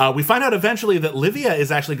 We find out eventually that Livia is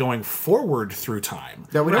actually going forward through time.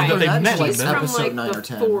 Yeah, we don't Right. know They that met until like in from, episode like, 9 the or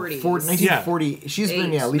 10. 40s. 1940. She's been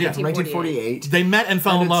leading from 1948. They met and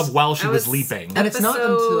fell in And love it's- while she That was was- leaping. And it's not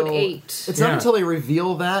Episode until 8. It's not Yeah. until they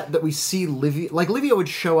reveal that we see Livia. Like, Livia would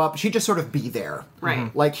show up, she'd just sort of be there. Right.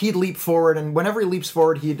 Like, he'd leap forward, and whenever he leaps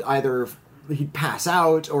forward, he'd pass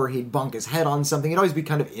out or he'd bunk his head on something. He'd always be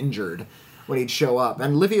kind of injured when he'd show up.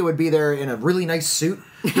 And Livia would be there in a really nice suit,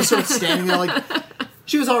 just sort of standing there like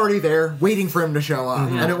she was already there waiting for him to show up.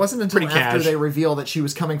 And it wasn't until Pretty after cash. they reveal that she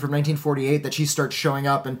was coming from 1948 that she starts showing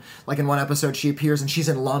up, and like in one episode she appears and she's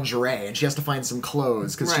in lingerie and she has to find some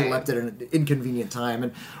clothes because she Right. left at an inconvenient time,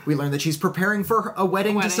 and we learn that she's preparing for a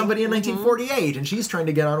wedding to somebody in 1948 and she's trying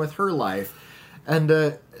to get on with her life.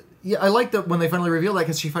 And yeah, I like that when they finally revealed that,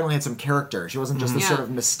 because she finally had some character. She wasn't just this sort Yeah.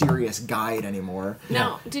 of mysterious guide anymore.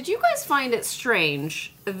 Now, did you guys find it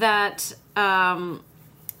strange that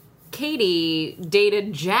Katie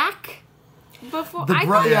dated Jack before? The I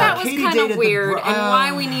bro- thought yeah, that was Katie kind dated of the weird, bro- and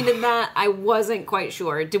why we needed that, I wasn't quite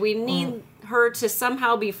sure. Do we need her to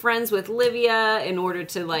somehow be friends with Livia in order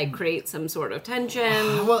to like create some sort of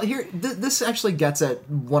tension? Well, here, this actually gets at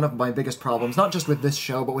one of my biggest problems, not just with this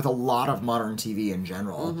show, but with a lot of modern TV in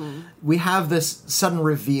general. We have this sudden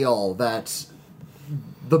reveal that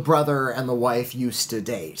the brother and the wife used to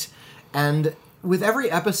date. And with every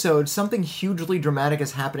episode, something hugely dramatic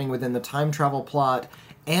is happening within the time travel plot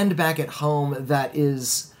and back at home that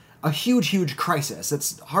is a huge, huge crisis.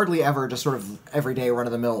 It's hardly ever just sort of everyday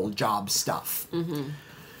run-of-the-mill job stuff.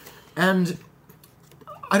 And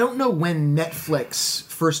I don't know when Netflix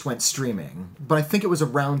first went streaming, but I think it was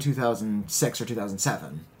around 2006 or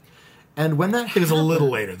 2007. And when that It was a little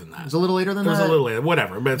later than that. it was a little later than It that. was a little later,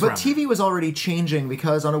 whatever. But it's But around TV was already changing,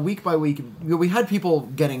 because on a week by week, we had people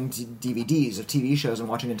getting DVDs of TV shows and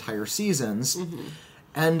watching entire seasons,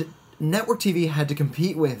 and network TV had to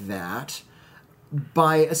compete with that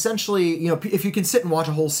by essentially, if you can sit and watch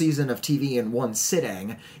a whole season of TV in one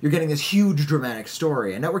sitting, you're getting this huge dramatic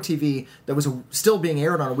story. And network TV that was still being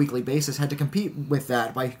aired on a weekly basis had to compete with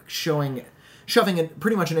that by shoving in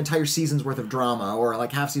pretty much an entire season's worth of drama, or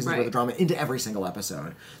like half season's worth of drama, into every single episode.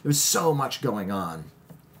 There was so much going on.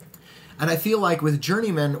 And I feel like with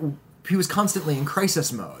Journeyman, he was constantly in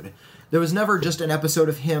crisis mode. There was never just an episode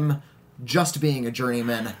of him just being a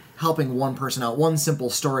journeyman, helping one person out, one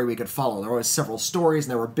simple story we could follow. There were always several stories,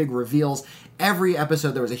 and there were big reveals. Every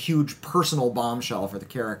episode, there was a huge personal bombshell for the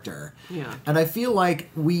character. Yeah. And I feel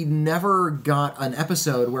like we never got an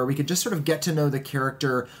episode where we could just sort of get to know the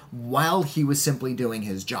character while he was simply doing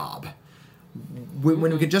his job. When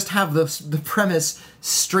we could just have the premise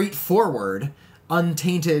straightforward,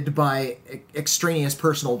 untainted by extraneous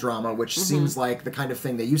personal drama, which seems like the kind of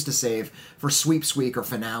thing they used to save for sweeps week or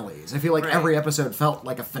finales. I feel like Right. every episode felt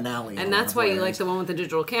like a finale. And that's why you like the one with the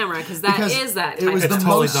digital camera, because that is that it type was of the It's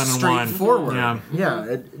totally most done in one. straightforward.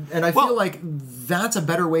 Yeah. And I feel like that's a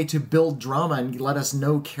better way to build drama and let us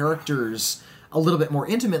know characters a little bit more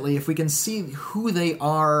intimately if we can see who they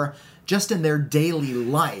are just in their daily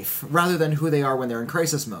life rather than who they are when they're in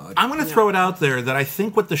crisis mode. I'm going to throw it out there that I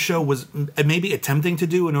think what the show was maybe attempting to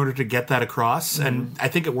do in order to get that across, and I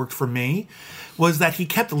think it worked for me, was that he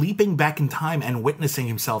kept leaping back in time and witnessing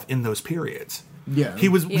himself in those periods. Yeah. He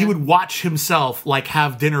would watch himself like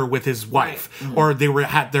have dinner with his wife, or they were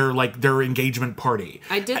at their engagement party.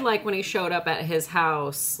 I did like when he showed up at his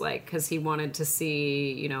house, like, because he wanted to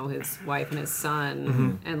see, you know, his wife and his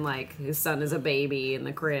son, and like his son is a baby in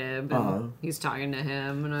the crib, and he's talking to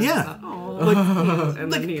him, and I thought, oh,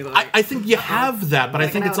 and then he I think you have that, but I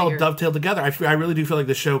Like, think get it's out all of here. dovetailed together. I really do feel like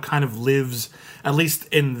the show kind of lives, at least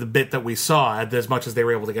in the bit that we saw, as much as they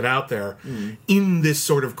were able to get out there, in this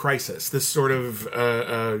sort of crisis, this sort of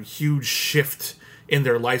huge shift in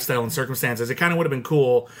their lifestyle and circumstances. It kind of would have been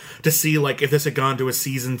cool to see, like, if this had gone to a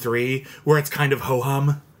season 3 where it's kind of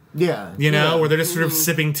ho-hum. Yeah. You know, where they're just sort of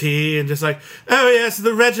sipping tea and just like, oh yes, the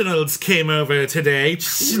Reginalds came over today.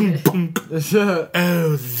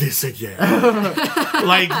 Oh, this again.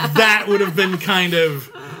 Like, that would have been the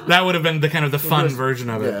fun version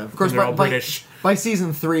of it. Yeah, of course. They're all British. By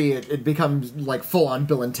season 3, it becomes like full on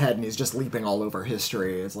Bill and Ted, and he's just leaping all over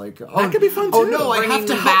history. It's like, oh, That could be fun, Oh too. no, I Bringing have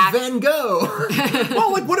to them help back. Van Gogh.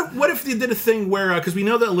 Well, like, what if they did a thing where, because we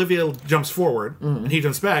know that Olivia jumps forward and he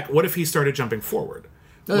jumps back, what if he started jumping forward?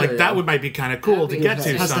 Like, yeah. that might be kind of cool to get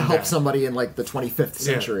to has to someday. help somebody in like the 25th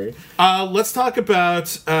century. Let's talk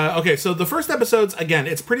about okay, so the first episode's, again,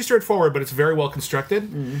 it's pretty straightforward, but it's very well constructed.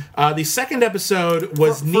 The second episode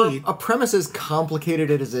was neat. For a premise as complicated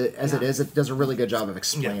as it is, it does a really good job of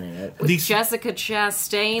explaining it. The Jessica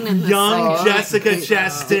Chastain and the young second- Jessica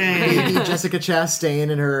Chastain. Baby Jessica Chastain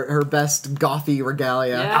in her best gothy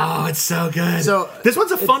regalia. Yeah. Oh, it's so good. So, this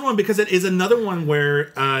one's a fun one because it is another one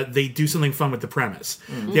where they do something fun with the premise.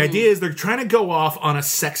 The idea is they're trying to go off on a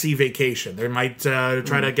sexy vacation. They might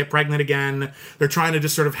try to get pregnant again. They're trying to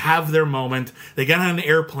just sort of have their moment. They get on an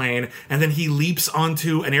airplane, and then he leaps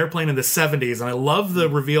onto an airplane in the 70s. And I love the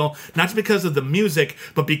reveal, not just because of the music,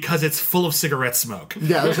 but because it's full of cigarette smoke.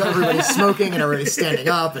 Yeah, there's everybody smoking and everybody standing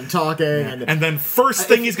up and talking. And then first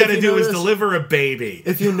thing he's got to you do is notice- deliver a baby.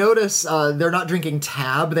 If you notice, they're not drinking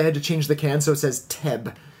Tab. They had to change the can so it says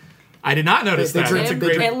Teb. I did not notice They that. drink- That's a they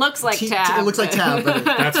great. drink- It looks like T- Tab. It looks like Tab, but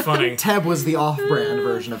That's funny. Teb was the off-brand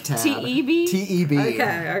version of Tab. T-E-B? T-E-B.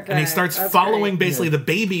 Okay. And he starts following basically the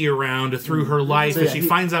baby around through her life, So, and yeah, she he-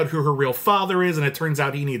 finds out who her real father is, and it turns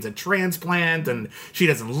out he needs a transplant, and she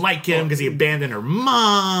doesn't like him because he abandoned her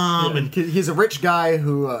mom. And He's a rich guy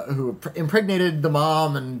who impregnated the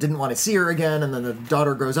mom and didn't want to see her again, and then the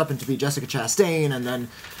daughter grows up into be Jessica Chastain, and then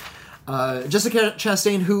Jessica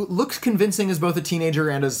Chastain, who looks convincing as both a teenager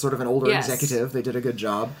and as sort of an older Yes. executive. They did a good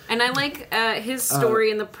job. And I like his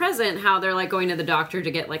story in the present, how they're like going to the doctor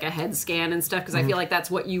to get like a head scan and stuff, because I feel like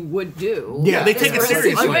that's what you would do. Yeah, they in take it this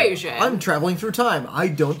seriously. situation. I'm traveling through time. I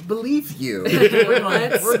don't believe you. We're going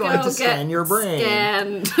Go to scan get your brain.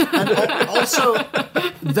 scanned. And also,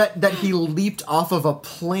 that he leaped off of a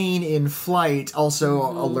plane in flight also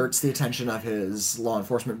alerts the attention of his law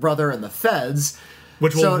enforcement brother and the feds.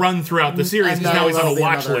 which will So- run throughout the series and because now he's on that'll a be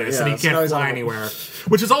watch another- list yeah, and he so now can't he's fly on a- anywhere.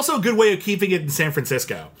 Which is also a good way of keeping it in San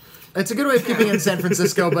Francisco. It's a good way of keeping it in San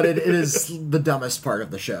Francisco, but it is the dumbest part of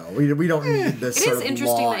the show. We don't need this It sort is of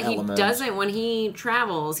interesting law that he element. doesn't, when he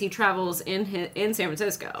travels in San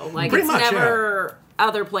Francisco. Like, Pretty it's much, never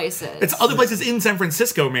other places. It's other places in San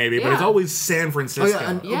Francisco, maybe, but it's Yeah. always San Oh Francisco. yeah,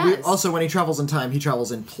 and Yes. also when he travels in time, he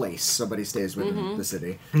travels in place. Somebody stays within the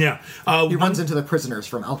city. Yeah. He runs into the prisoners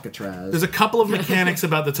from Alcatraz. There's a couple of mechanics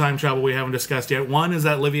about the time travel we haven't discussed yet. One is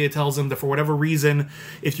that Olivia tells him that for whatever reason,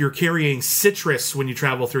 if you're carrying citrus when you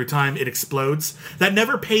travel through time, it explodes. That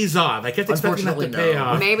never pays off. I kept expecting that to Unfortunately, pay no.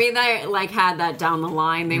 off. Maybe they like had that down the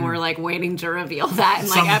line. They were like waiting to reveal that in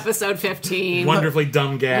like Some episode 15. Wonderfully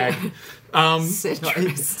dumb gag.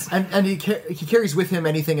 Citrus. And he carries with him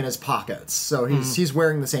anything in his pockets, so he's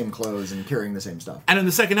wearing the same clothes and carrying the same stuff. And in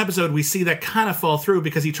the second episode, we see that kind of fall through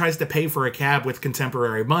because he tries to pay for a cab with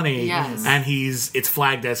contemporary money, Yes. and it's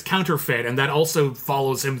flagged as counterfeit, and that also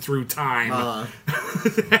follows him through time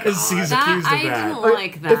as he's That, accused of I that. didn't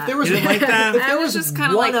like that. If there was You didn't like that? if there I was was just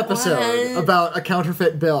kinda one like, episode what? about a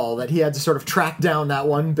counterfeit bill that he had to sort of track down that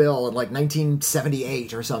one bill in like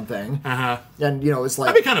 1978 or something, and it's like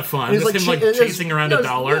That'd be kind of fun. it was Just him, it was- chasing around a it was-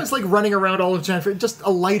 dollar. yeah, it's like running around all the time for just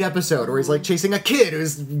a light episode where he's like chasing a kid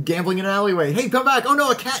who's gambling in an alleyway. Hey, come back! Oh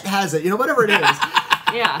no, a cat has it. Whatever it is,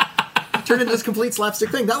 Yeah. turned into this complete slapstick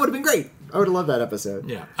thing. That would have been great. I would have loved that episode.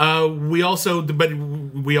 Yeah. We also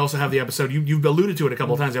have the episode. You've alluded to it a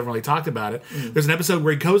couple of times. We haven't really talked about it. There's an episode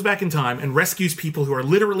where he goes back in time and rescues people who are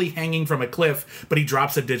literally hanging from a cliff, but he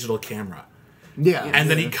drops a digital camera. Yeah. And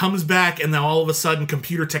then he comes back, and then all of a sudden,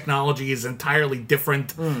 computer technology is entirely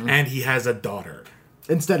different, and he has a daughter.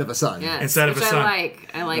 Instead of a son. Yes, Instead of which a son.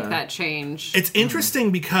 I like that change. It's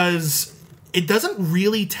interesting because it doesn't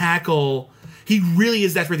really tackle... He really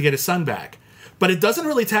is desperate to get his son back. But it doesn't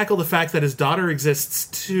really tackle the fact that his daughter exists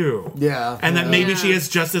too. Yeah. And that maybe she has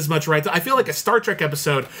just as much right. I feel like a Star Trek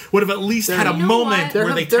episode would have at least had a You know moment what?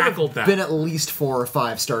 where they tackled that. There have been at least 4 or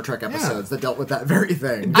 5 Star Trek episodes that dealt with that very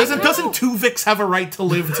thing. Doesn't Tuvix have a right to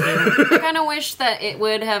live too? I kind of wish that it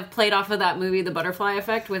would have played off of that movie, The Butterfly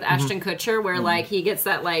Effect, with Ashton Kutcher, where like he gets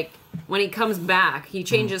that like when he comes back, he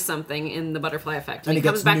changes something in The Butterfly Effect. And He he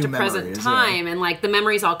comes gets back new to present memories, time, and like the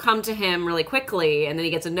memories all come to him really quickly, and then he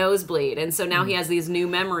gets a nosebleed, and so now he has these new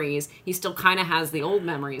memories. He still kind of has the old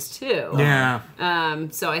memories too. Yeah.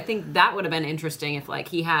 So I think that would have been interesting if like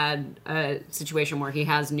he had a situation where he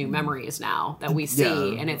has new memories now that we see,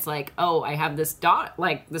 Yeah. and it's like, oh, I have this daughter,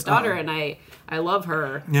 and I love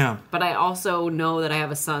her. Yeah. But I also know that I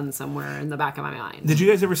have a son somewhere in the back of my mind. Did you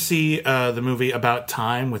guys ever see the movie About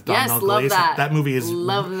Time with Yes, Domhnall love Gleeson? that. That movie is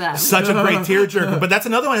Love that. such a great tearjerker. But that's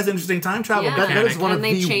another one that has interesting time travel Yeah. That mechanic. is one of And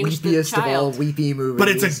the they changed the weepiest of all child. weepy movies. But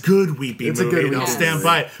it's a good weepy It's a movie, good and I'll weepy stand movie.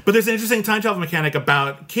 by it. But there's an interesting time travel mechanic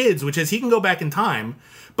about kids, which is he can go back in time,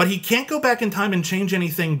 but he can't go back in time and change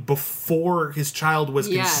anything before his child was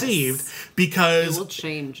Yes. conceived It because will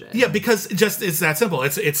change it. yeah, because it's that simple.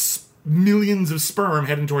 It's millions of sperm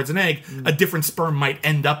heading towards an egg. A different sperm might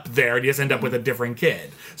end up there, and you just end up with a different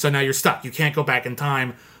kid. So now you're stuck. You can't go back in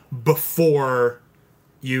time before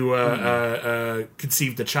you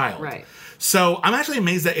conceived the child. Right. So I'm actually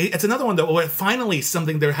amazed that it's another one that finally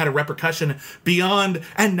something that had a repercussion beyond,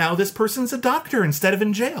 and now this person's a doctor instead of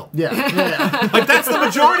in jail. Yeah. Like that's the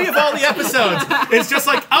majority of all the episodes. It's just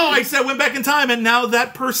like, oh, I went back in time, and now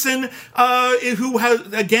that person who has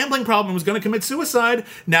a gambling problem was going to commit suicide.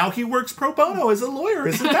 Now he works pro bono as a lawyer.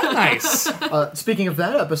 Isn't that nice? Speaking of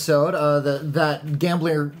that episode, that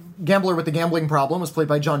gambler with the gambling problem was played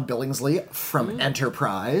by John Billingsley from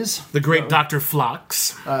Enterprise. The great Dr.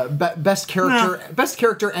 Phlox. Best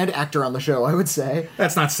character and actor on the show, I would say.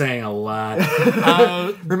 That's not saying a lot.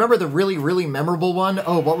 Remember the really, really memorable one?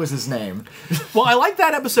 Oh, what was his name? Well, I like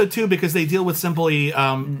that episode too because they deal with simply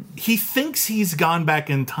he thinks he's gone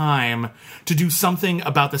back in time to do something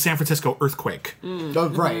about the San Francisco earthquake. Oh,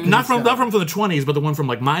 right. Not from the 20s, but the one from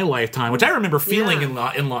like my lifetime, which I remember feeling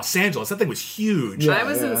Yeah. in Los Angeles. That thing was huge. I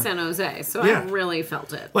was in San Jose, so Yeah. I really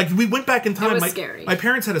felt it. Like we went back in time. was scary. My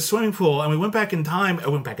parents had a swimming pool, and we went back in time.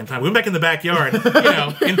 We went back in the backyard,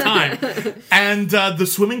 in time, and the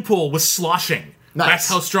swimming pool was sloshing. Nice. That's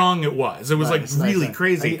how strong it was. It was Nice, like really nice.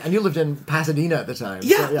 crazy. And you lived in Pasadena at the time.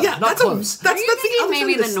 Yeah, so, yeah, not that's close. Are you that's thinking the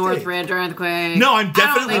maybe other the side of Northridge earthquake? No, I'm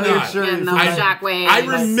definitely I don't think not. you're getting those I- shockwaves. I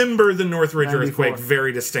remember the Northridge 94. earthquake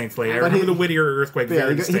very distinctly. I But remember he- the Whittier earthquake Yeah, very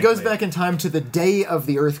he distinctly. goes back in time to the day of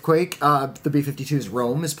the earthquake. The B-52's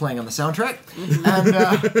Rome is playing on the soundtrack,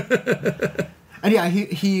 and yeah,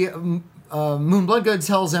 he Moon Bloodgood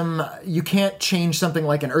tells him you can't change something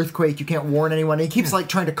like an earthquake. You can't warn anyone. And he keeps like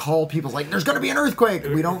trying to call people like, "There's going to be an earthquake.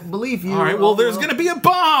 We don't believe you." All right, well, there's going to be a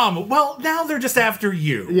bomb. Well, now they're just after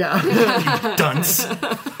you. Yeah. Dunce.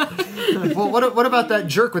 Well, what about that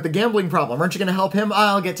jerk with the gambling problem? Aren't you going to help him?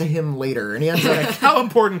 I'll get to him later. And he ends up. How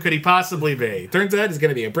important could he possibly be? Turns out he's going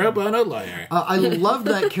to be a pro bono lawyer. I love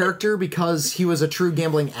that character because he was a true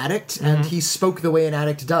gambling addict, and he spoke the way an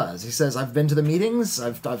addict does. He says, "I've been to the meetings.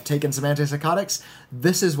 I've taken some antipsychotics.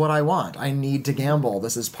 This is what I want. I need to gamble.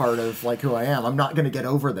 This is part of like who I am. I'm not going to get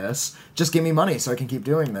over this. Just give me money so I can keep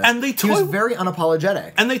doing this." And they he was very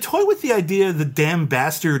unapologetic. And they toy with the idea the damn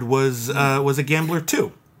bastard was a gambler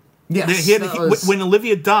too. Yes, that was- When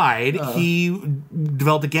Olivia died, he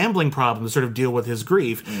developed a gambling problem to sort of deal with his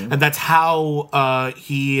grief, and that's how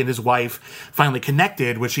he and his wife finally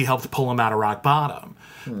connected, which she helped pull him out of rock bottom.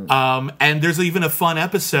 And there's even a fun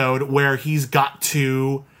episode where he's got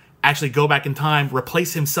to actually go back in time,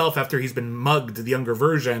 replace himself after he's been mugged, the younger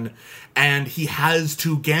version, and he has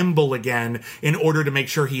to gamble again in order to make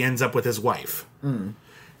sure he ends up with his wife.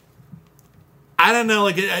 I don't know,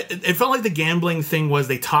 like it felt like the gambling thing was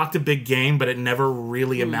they talked a big game, but it never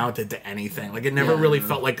really amounted to anything. Like it never really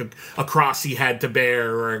felt like a cross he had to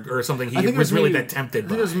bear or something he was really that tempted I by.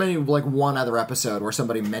 think there's maybe like one other episode where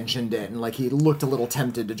somebody mentioned it, and like he looked a little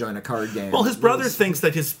tempted to join a card game. Well, his brother thinks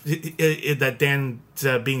that that Dan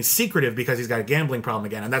being secretive because he's got a gambling problem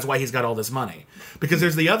again, and that's why he's got all this money. Because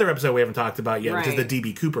there's the other episode we haven't talked about yet, which is the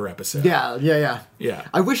D.B. Cooper episode. Yeah.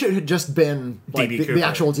 I wish it had just been like D.B. Cooper. the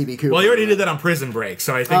actual D.B. Cooper. Well, he already did that on Prison Break,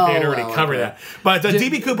 so I think they had already covered that. But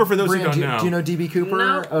D.B. Cooper, for those who don't know... Do you know D.B. Cooper?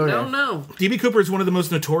 No, Okay. no. D.B. Cooper is one of the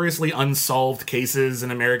most notoriously unsolved cases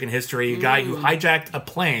in American history. A guy who hijacked a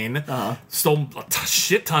plane, stole a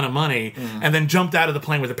shit ton of money, and then jumped out of the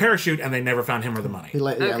plane with a parachute, and they never found him or the money.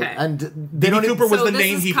 Okay. And D.B. Cooper was So the this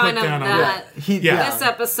name is he put kind of down on that- that. This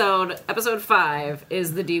episode 5,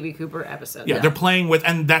 is the D.B. Cooper episode. Yeah, they're playing with,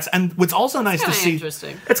 and what's also nice to kinda see.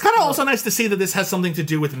 interesting. It's kind of also nice to see that this has something to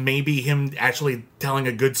do with maybe him actually telling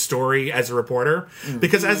a good story as a reporter,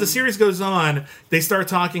 because as the series goes on, they start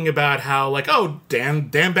talking about how like, oh, Dan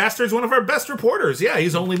Bastard's one of our best reporters. Yeah,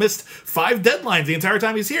 he's only missed 5 deadlines the entire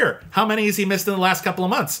time he's here. How many has he missed in the last couple of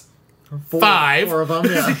months? 5. 4 of them,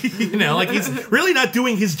 yeah. You know, like he's really not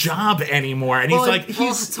doing his job anymore, and Well, he's like,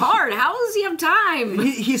 It's hard. How does he have time?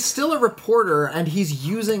 He's still a reporter, and he's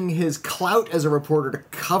using his clout as a reporter to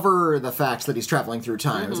cover the facts that he's traveling through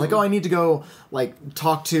time. It's like, oh, I need to go like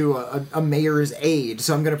talk to a mayor's aide,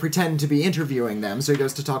 so I'm going to pretend to be interviewing them. So he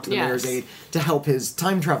goes to talk to the mayor's aide to help his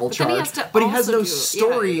time travel then he charge, has to but he has also no do-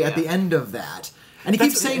 story at the end of that. And he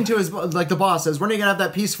keeps saying to his, like the boss says, when are you going to have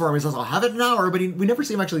that piece for him? He says, I'll have it in an hour, but we never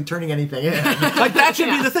see him actually turning anything in. like that should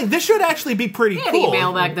be the thing. This should actually be pretty He had cool.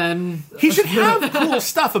 email back then. He should have cool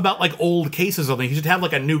stuff about like old cases or something. He should have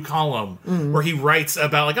like a new column where he writes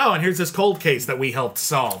about like, oh, and here's this cold case that we helped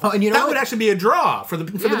solve. Oh, and you know that what? would actually be a draw for the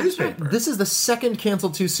newspaper. This is the second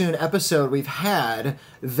Cancel Too Soon episode we've had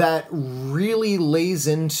that really lays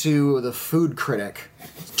into the food critic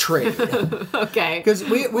trade. Okay. Because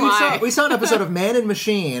we Why? saw an episode of Man and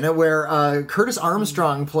Machine where Curtis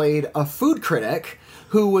Armstrong played a food critic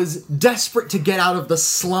who was desperate to get out of the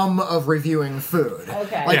slum of reviewing food.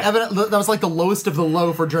 Okay. Like Yeah. that was like the lowest of the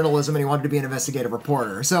low for journalism, and he wanted to be an investigative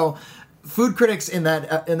reporter. So food critics in that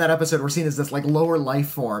episode were seen as this like lower life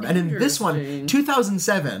form, and in this one,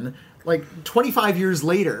 2007, like 25 years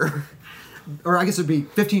later. Or I guess it would be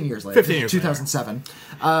 15 years later. 15 years 2007.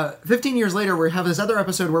 15 years later, we have this other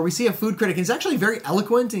episode where we see a food critic. And he's actually very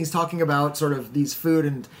eloquent, and he's talking about sort of these food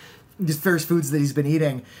and these various foods that he's been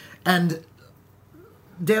eating. And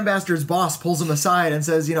Dan Bastard's boss pulls him aside and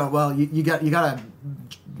says, well, you gotta,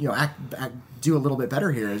 do a little bit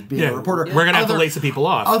better here as being a reporter. We're gonna have to lay some people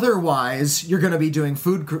off. Otherwise, you're gonna be doing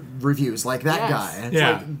food reviews like that guy. It's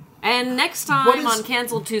like, And next What time is- on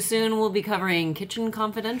Canceled Too Soon, we'll be covering Kitchen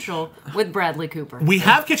Confidential with Bradley Cooper. We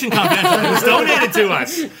have Kitchen Confidential. It was donated to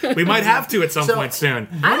us. We might have to at some point soon.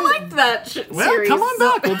 I liked that Well, series. come on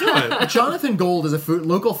back. We'll do it. Jonathan Gold is a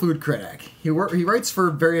local food critic. He writes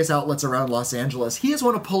for various outlets around Los Angeles. He has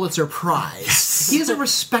won a Pulitzer Prize. Yes. He is a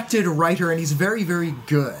respected writer, and he's very, very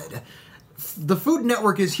good. The Food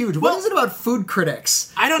Network is huge. Well, what is it about food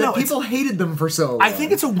critics? I don't that know. People hated them for so long. I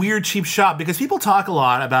think it's a weird, cheap shot because people talk a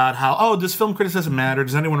lot about how, oh, does film criticism matter?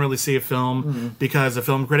 Does anyone really see a film because a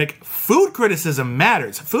film critic? Food criticism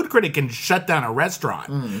matters. A food critic can shut down a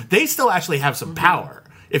restaurant. They still actually have some power.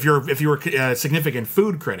 If you're a significant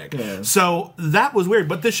food critic, so that was weird.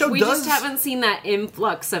 But the show We does. just haven't seen that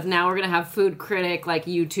influx of now we're going to have food critic like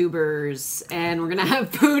YouTubers and we're going to have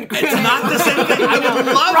food critic. It's not the same thing. I would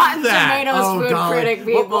love Rotten that. Tomatoes food golly. critic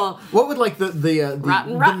people. What would like the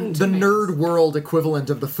Rotten the Tomatoes. nerd world equivalent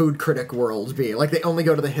of the food critic world be? Like they only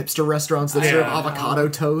go to the hipster restaurants that serve Yeah. avocado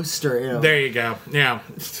toast, or There you go. Yeah.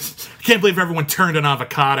 I can't believe everyone turned an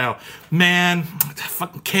avocado. Man,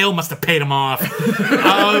 fucking Kale must have paid him off.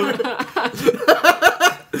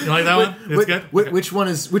 You like that one? It's good? Which one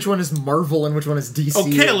is Marvel and which one is DC? Oh,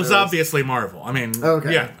 Kale is Those- obviously Marvel. I mean,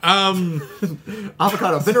 Okay. yeah.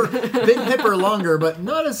 avocado. Been hipper longer, but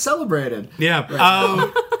not as celebrated.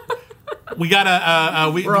 Yeah. We gotta.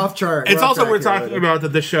 We're off chart. It's We're off also track we're here, talking later. about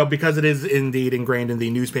that this show, because it is indeed ingrained in the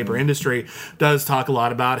newspaper industry, does talk a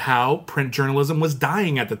lot about how print journalism was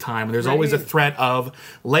dying at the time, and there's always a threat of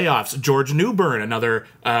layoffs. George Newbern, another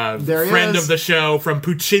friend is. of the show from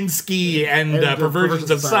Puchinsky and Perversions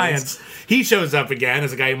of Science, he shows up again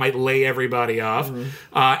as a guy who might lay everybody off. And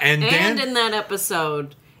Dan, And in that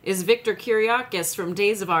episode is Victor Kiriakis from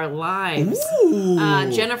Days of Our Lives.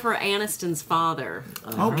 Jennifer Aniston's father.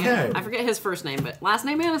 okay. I forget his first name, but last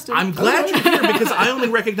name Aniston. I'm glad you're here because I only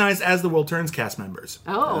recognize As the World Turns cast members.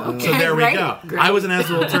 Oh, okay. So there we Great, go. great. I was an As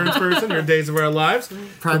the World Turns person or Days of Our Lives.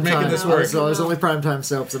 We're making this work. So there's only primetime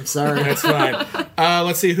soaps. I'm sorry. That's fine.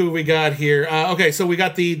 Let's see who we got here. Okay, so we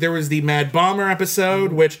got there was the Mad Bomber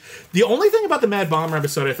episode, which the only thing about the Mad Bomber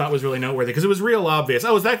episode I thought was really noteworthy because it was real obvious.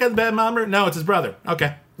 Oh, is that guy the Mad Bomber? No, it's his brother.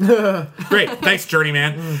 Okay. Great, thanks,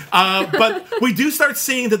 Journeyman. But we do start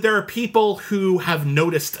seeing that there are people who have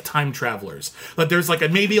noticed time travelers. Like there's like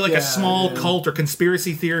maybe a small cult or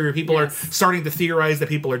conspiracy theory where people are starting to theorize that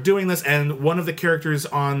people are doing this. And one of the characters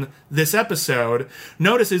on this episode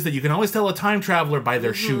notices that you can always tell a time traveler by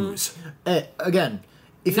their shoes. Again.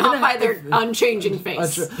 If Not by their unchanging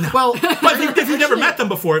face. Well, But if you've never met them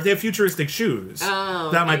before, if they have futuristic shoes,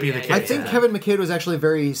 that might be the case. I think Kevin McKidd was actually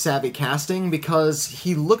very savvy casting because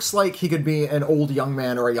he looks like he could be an old young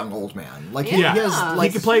man or a young old man. Like he has,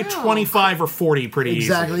 like, he could play 25 or 40 pretty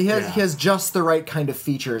exactly. easily. He has just the right kind of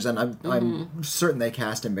features, and I'm certain they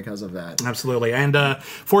cast him because of that. Absolutely. And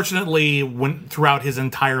fortunately, throughout his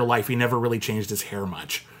entire life, he never really changed his hair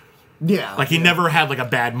much. Yeah, Like he never had like a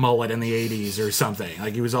bad mullet in the 80s or something.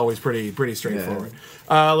 Like he was always pretty straightforward.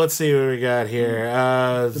 Let's see what we got here.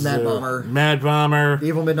 The Mad Bomber. Mad Bomber. The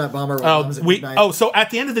Evil Midnight Bomber. So at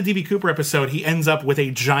the end of the DB Cooper episode, he ends up with a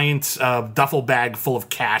giant duffel bag full of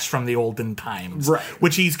cash from the olden times, right?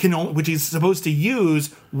 Which he's supposed to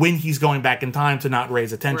use when he's going back in time to not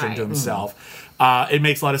raise attention to himself. It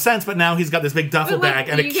makes a lot of sense, but now he's got this big duffel bag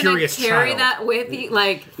and a curious carry child. that with you,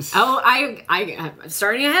 like, I'm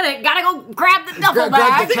starting a headache. Gotta go grab the duffel grab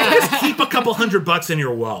bag. the cash. Just keep a couple $100 in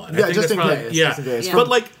your wallet. Yeah, just in case. Yeah, Just in case. But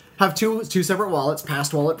like. Have two separate wallets,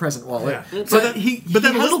 past wallet, present wallet. Yeah. But But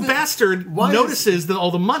that little bastard notices that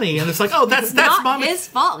all the money, and it's like, oh, that's not mom. his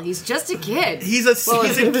fault. He's just a kid. He's a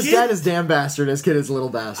if his kid. dad is damn bastard, his kid is little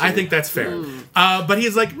bastard. I think that's fair. But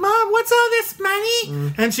he's like, Mom, what's all this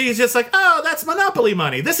money? And she's just like, oh, that's Monopoly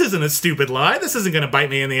money. This isn't a stupid lie. This isn't going to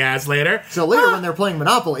bite me in the ass later. So later when they're playing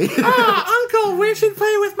Monopoly. Uncle, we should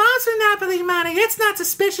play with Mom's Monopoly money. It's not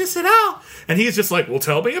suspicious at all. And he's just like, well,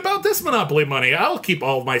 tell me about this Monopoly money. I'll keep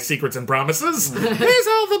all of my secrets and promises. Here's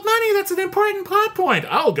all the money that's an important plot point.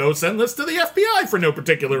 I'll go send this to the FBI for no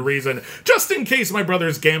particular reason, just in case my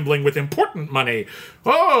brother's gambling with important money.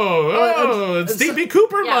 It's DB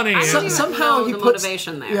Cooper money. I don't even somehow know he the puts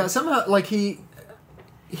motivation there. Yeah, somehow like he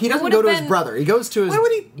doesn't would go to have his been- brother. He goes to his. Why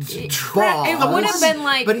would he boss. It would have been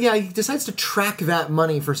like, But yeah, he decides to track that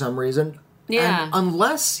money for some reason. Yeah. And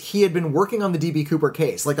unless he had been working on the DB Cooper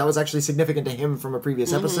case, like that was actually significant to him from a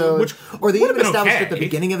previous episode, Which or they would've even been established okay. at the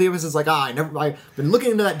beginning of the episode, it's like, I've been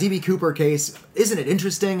looking into that DB Cooper case. Isn't it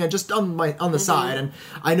interesting? And just on the side, and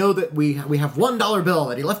I know that we have $1 bill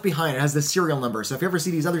that he left behind. It has this serial number. So if you ever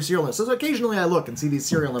see these other serial numbers, so occasionally I look and see these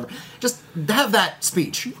serial numbers. Just have that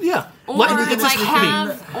speech. Yeah. or Like, you can it's just just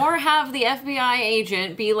have the FBI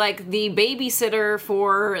agent be like the babysitter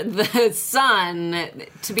for the son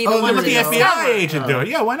to be the one Let to the there you go. FBI agent do it.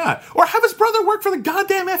 Yeah, why not? Or have his brother work for the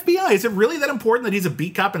goddamn FBI. Is it really that important that he's a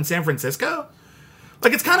beat cop in San Francisco?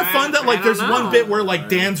 Like, it's kind of fun that, like, I there's don't one know. bit where, like,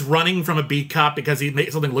 Dan's running from a beat cop because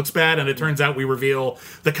something looks bad, and it turns out we reveal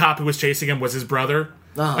the cop who was chasing him was his brother.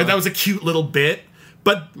 Like, that was a cute little bit.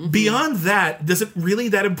 But beyond that, is it really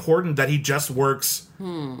that important that he just works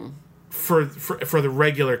for the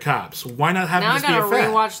regular cops? Why not have Now him I just be gotta a fat?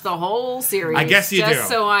 rewatch the whole series. I guess you just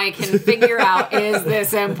do. so I can figure out, is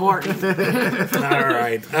this important? All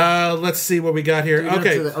right. Let's see what we got here.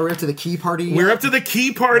 Okay. Are we up to the key party? We're up to the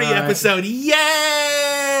Key Party Right. episode.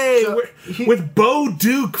 Yay! So, With Bo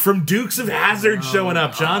Duke from Dukes of Hazzard showing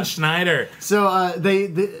up. John Schneider. So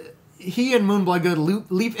he and Moon Bloodgood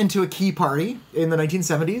leap into a key party in the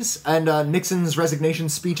 1970s, and Nixon's resignation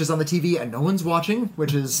speech is on the TV, and no one's watching,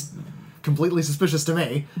 which is completely suspicious to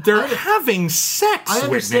me. They're having sex, I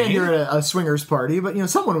understand Whitney. you're at a swingers party, but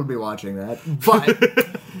someone would be watching that. But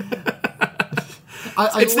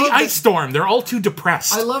It's the ice storm. They're all too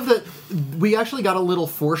depressed. I love that we actually got a little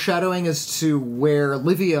foreshadowing as to where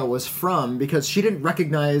Livia was from, because she didn't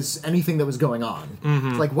recognize anything that was going on.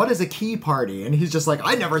 It's like, what is a key party? And he's just like,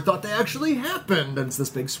 I never thought they actually happened. And it's this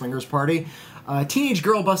big swingers party. A teenage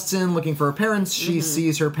girl busts in looking for her parents. She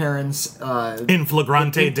sees her parents in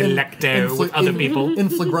flagrante delicto with other people. in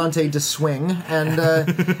flagrante de swing,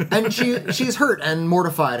 and she's hurt and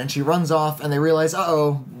mortified, and she runs off, and they realize,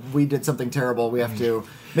 we did something terrible. We have to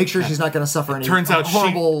make sure she's not going to suffer any Turns out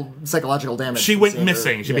horrible psychological damage. She from went seeing her.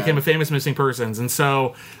 missing. She Yeah. became a famous missing persons. And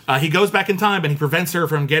so he goes back in time and he prevents her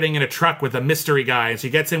from getting in a truck with a mystery guy. And she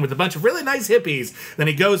gets in with a bunch of really nice hippies. Then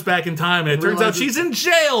he goes back in time and it turns out realizes- she's in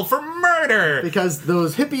jail for murder. Because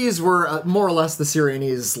those hippies were more or less the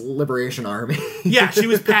Syrianese Liberation Army. Yeah, she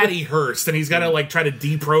was Patty Hearst. And he's got to try to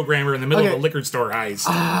deprogram her in the middle of Okay. a liquor store heist.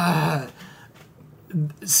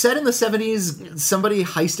 Set in the 70s, somebody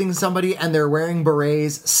heisting somebody and they're wearing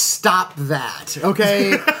berets. Stop that,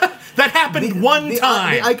 okay? That happened one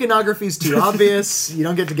time. The iconography is too obvious. You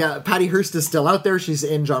don't get to get... Patty Hearst is still out there. She's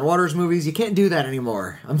in John Waters movies. You can't do that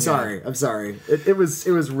anymore. I'm sorry. It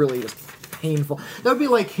was really just painful. That would be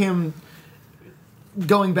like him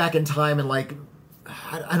going back in time and like,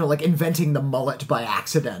 I don't know, like inventing the mullet by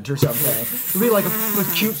accident or something. It would be like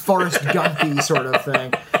a cute Forrest Gumpy sort of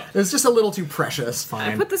thing. It's just a little too precious.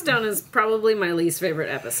 I put this down as probably my least favorite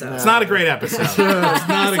episode. It's not a great episode. It's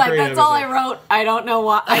not a Like, great that's episode. all I wrote. I don't know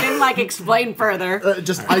why. I didn't explain further.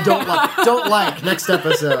 Just I don't like next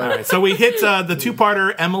episode. All right, so we hit the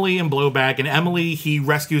two-parter, Emily and Blowback. And Emily, he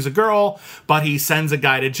rescues a girl, but he sends a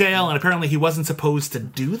guy to jail, and apparently he wasn't supposed to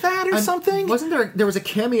do that or something. Wasn't there was a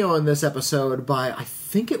cameo in this episode by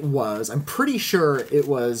I'm pretty sure it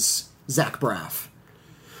was Zach Braff.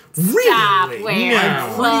 Really? Stop, where? No.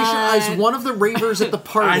 I'm pretty sure as one of the ravers at the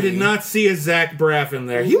party. I did not see a Zach Braff in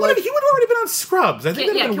there. He would have already been on Scrubs. I think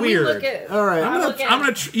that'd have been can weird. we look at... All right. I'm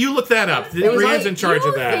gonna you look that up. Brienne's in charge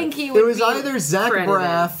of that. Think he would It was be either Zach credited.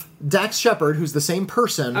 Braff, Dax Shepard, who's the same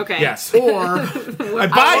person. Okay. Yes. Or I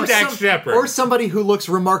buy or Dax some- Shepard. or somebody who looks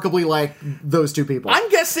remarkably like those two people. I'm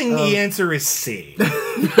guessing the answer is C.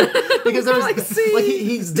 Because there's like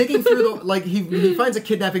he's digging through the he finds a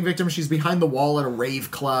kidnapping victim. She's behind the wall at a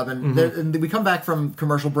rave club, and, and we come back from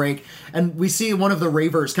commercial break, and we see one of the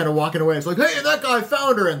ravers kind of walking away. It's like, hey, that guy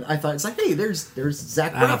found her, and I thought it's like, hey, there's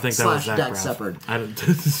Zach I don't Braff think that was slash Zach Dax Braff. Shepard. I don't.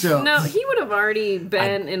 So No, he would have already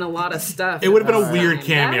been in a lot of stuff. It would have been a at weird this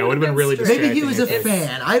cameo. time. It would have been really strange. maybe he was a distracting.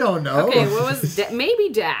 fan. I don't know. Okay, what was maybe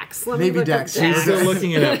Dax? Let me Maybe look up Dax. She's still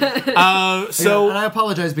looking it up. So and I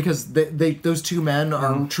apologize because those two men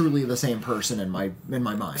are truly the same person in my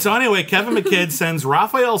mind. So anyway, Kevin McKidd sends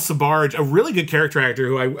Raphael Sbarge, a really good character actor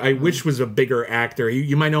who I wish was a bigger actor.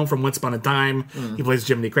 You might know him from Once Upon a Time. He plays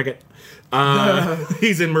Jiminy Cricket.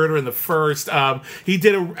 He's in Murder in the First. He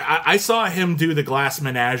did I saw him do the Glass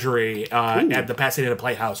Menagerie at the Pasadena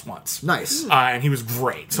Playhouse once. Nice. And he was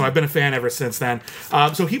great. So I've been a fan ever since then.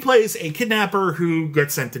 So he plays a kidnapper who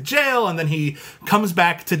gets sent to jail, and then he comes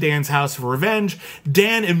back to Dan's house for revenge.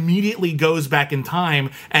 Dan immediately goes back in time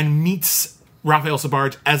and meets Raphael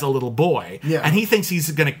Sbarge as a little boy. Yeah. And he thinks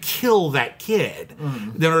he's going to kill that kid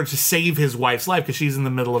in order to save his wife's life because she's in the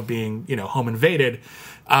middle of being, home invaded.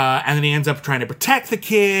 And then he ends up trying to protect the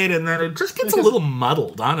kid, and then it just gets a little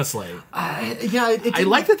muddled, honestly. I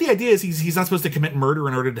like that the idea is he's not supposed to commit murder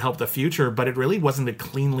in order to help the future, but it really wasn't a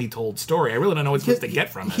cleanly told story. I really don't know what he's supposed to get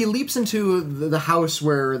from it. He leaps into the house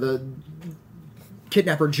where the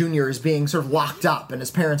kidnapper Junior is being sort of locked up, and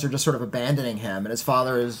his parents are just sort of abandoning him, and his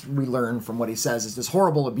father is, we learn from what he says, is this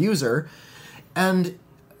horrible abuser. And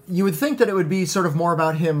you would think that it would be sort of more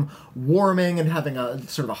about him warming and having a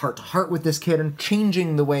sort of a heart-to-heart with this kid and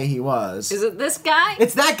changing the way he was. Is it this guy?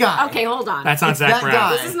 It's that guy! Okay, hold on. That's not It's Zach that Braff.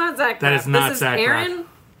 guy. This is not Zach Braff. That is not this Zach is Braff. Aaron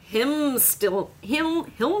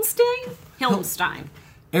Hilmstein?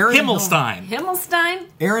 Aaron Himmelstein.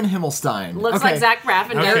 Aaron Himmelstein. Looks Okay. like Zach Braff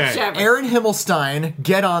and Okay. Derek Shepard. Aaron Himmelstein,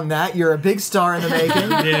 get on that. You're a big star in the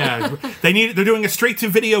making. Yeah. They're doing a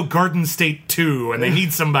straight-to-video Garden State 2, and they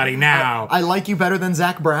need somebody now. I like you better than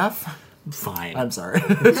Zach Braff. Fine. I'm sorry.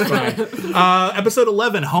 Episode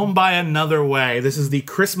 11, Home by Another Way. This is the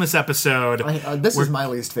Christmas episode. This is my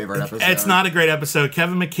least favorite episode. It's not a great episode.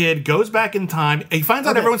 Kevin McKidd goes back in time. He finds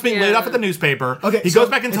out Okay. everyone's being laid Yeah. off at the newspaper. Okay, He so goes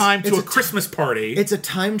back in it's- time it's to a a Christmas party. It's a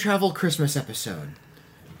time travel Christmas episode.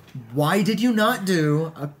 Why did you not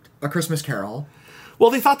do a Christmas Carol?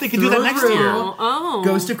 Well, they thought they could do that next year. Oh.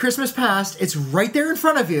 Goes to Christmas Past. It's right there in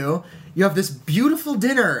front of you. You have this beautiful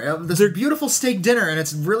dinner, this beautiful steak dinner, and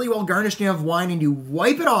it's really well garnished. And you have wine, and you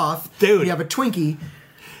wipe it off. Dude. You have a Twinkie.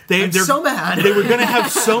 They're so mad. They were going to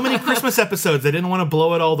have so many Christmas episodes. They didn't want to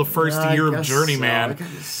blow it all the first I year of guess Journeyman.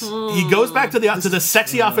 so. He goes back to the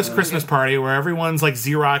sexy office Christmas party where everyone's like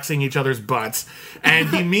Xeroxing each other's butts, and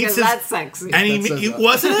he meets 'Cause his. that's sexy. And That says he that.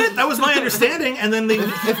 wasn't it? That was my understanding. And then they.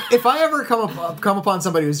 If I ever come upon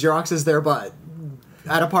somebody who Xeroxes their butt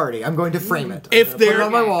at a party, I'm going to frame it. If I'm gonna put they're it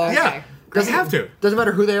on my wall. yeah, they have to. Doesn't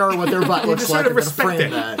matter who they are or what their butt looks just like. sort of I'm gonna respect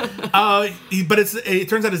frame it. that. But it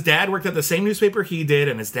turns out his dad worked at the same newspaper he did,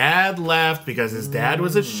 and his dad left because his dad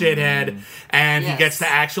was a shithead, and he Yes. gets to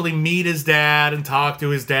actually meet his dad and talk to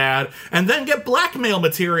his dad, and then get blackmail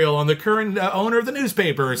material on the current owner of the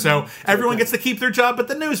newspaper. So everyone gets to keep their job at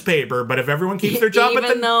the newspaper, but if everyone keeps their job at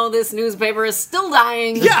Even the though this newspaper is still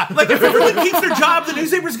dying. yeah, like if everyone keeps their job, the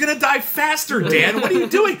newspaper's gonna die faster, Dan. What are you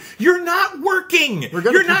doing? You're not working.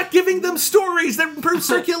 You're not giving them stories that improve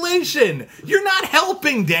circulation. You're not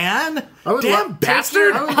helping, Dan. would Damn love-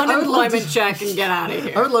 bastard. I would love Unemployment to- check and get out of I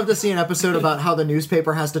here. would love to see an episode about how the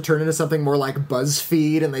newspaper has to turn into something more like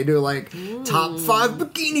BuzzFeed, and they do like top 5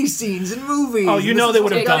 bikini scenes in movies. Oh, you And know this they is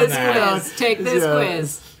would have Take done this that. quiz. Take this Yeah.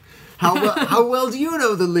 quiz. how well do you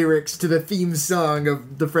know the lyrics to the theme song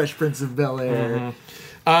of The Fresh Prince of Bel-Air?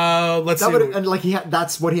 Let's see. And like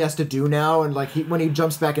that's what he has to do now. And like when he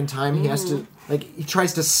jumps back in time, he has to he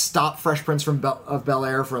tries to stop Fresh Prince of Bel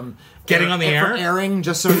Air from Getting on the air? from airing,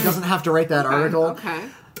 just so he doesn't have to write that article.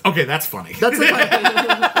 Okay, that's funny. That's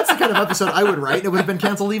the kind of episode I would write. It would have been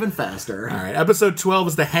canceled even faster. All right, episode 12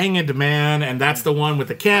 is The Hanged Man, and that's the one with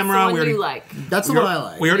the camera. That's the one you like. That's the one I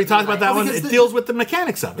like. We already talked about that one. Because It deals with the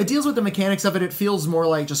mechanics of It it. deals with the mechanics of it. It feels more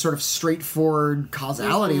like just sort of straightforward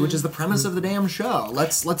causality, which is the premise of the damn show.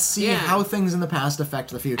 Let's see how things in the past affect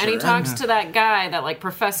the future. And he talks to that guy, that like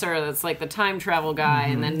professor that's like the time travel guy,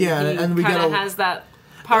 and then he and we kind get of has that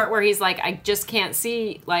part where he's like, I just can't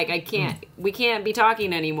see, like we can't be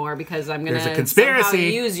talking anymore because I'm gonna There's a conspiracy. somehow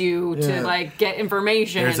use you to like get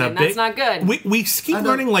information, and that's not good. We keep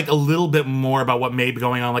learning like a little bit more about what may be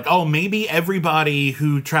going on. Like, oh, maybe everybody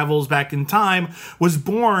who travels back in time was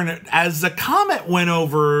born as a comet went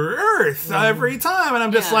over Earth every time, and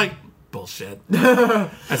I'm just like, bullshit.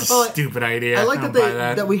 That's a stupid idea. I like don't that buy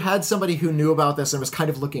that. that we had somebody who knew about this and was kind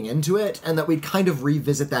of looking into it, and that we'd kind of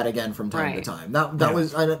revisit that again from time to time. That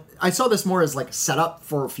was I saw this more as like setup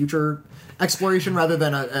for future exploration rather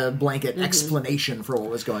than a blanket explanation for what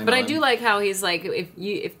was going on. But I do like how he's like,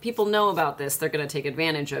 if people know about this, they're going to take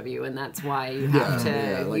advantage of you, and that's why you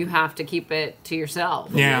have you have to keep it to yourself.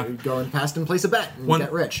 Yeah, go in past and place a bet and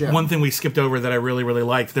get rich. One thing we skipped over that I really, really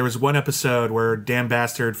liked, there was one episode where Dan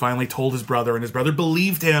Bastard finally told his brother, and his brother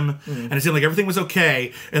believed him, and it seemed like everything was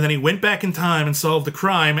okay, and then he went back in time and solved the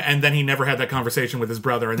crime, and then he never had that conversation with his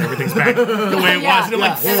brother, and everything's back the way it was. And I'm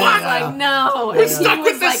like, fuck! Like, no. We're stuck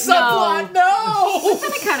with this subplot. No. But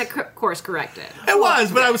then it kind of course corrected. It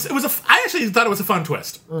was, but I actually thought it was a fun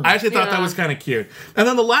twist. I actually thought that was kind of cute. And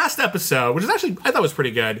then the last episode, which is actually I thought was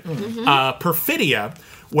pretty good, Perfidia,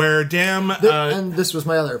 where Dam and this was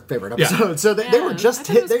my other favorite episode. So they were just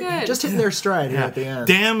hitting their stride here at the end.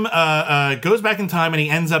 Dam goes back in time, and he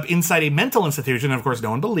ends up inside a mental institution. And of course,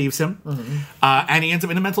 no one believes him. And he ends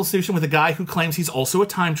up in a mental institution with a guy who claims he's also a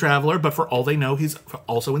time traveler, but for all they know, he's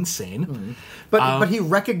also insane. But he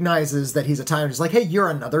recognizes that he's a time. He's like, hey, you're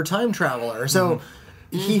another time traveler. So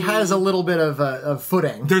he has a little bit of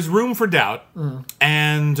footing. There's room for doubt,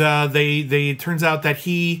 and they turns out that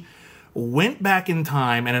he went back in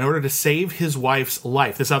time, and in order to save his wife's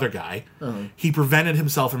life, this other guy, he prevented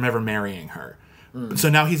himself from ever marrying her. So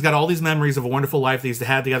now he's got all these memories of a wonderful life that he's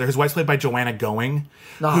had together. His wife's played by Joanna Going,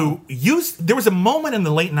 who there was a moment in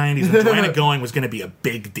the late 90s when Joanna Going was going to be a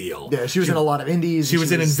big deal. Yeah, she was in a lot of indies. She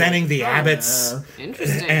was in Inventing the Abbots.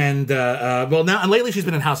 Interesting. And, and lately she's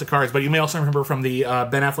been in House of Cards, but you may also remember her from the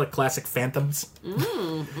Ben Affleck classic Phantoms.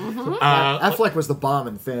 Affleck was the bomb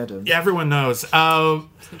in Phantom. Yeah, everyone knows.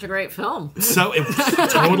 Such a great film. So it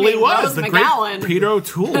totally was. The McGowan. great Peter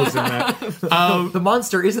O'Toole was in that. The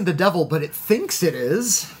monster isn't the devil, but it thinks it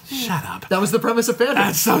is. Shut up. That was the premise of Phantom.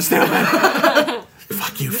 That's so stupid.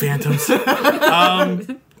 Fuck you, Phantoms.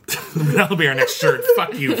 That'll be our next shirt.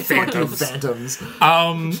 Fuck you, Phantoms. Fuck you,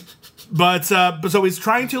 Phantoms. But so he's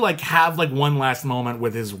trying to have one last moment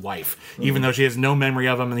with his wife, even though she has no memory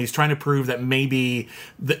of him, and he's trying to prove that maybe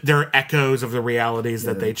there are echoes of the realities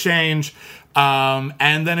that they change.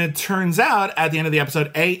 And then it turns out at the end of the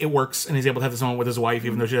episode, it works, and he's able to have this moment with his wife,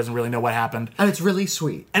 even though she doesn't really know what happened. And it's really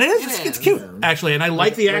sweet. And it's cute, actually. And I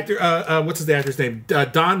like the actor, what's the actor's name?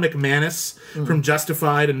 Don McManus from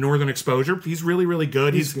Justified and Northern Exposure. He's really, really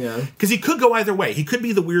good. Because he could go either way. He could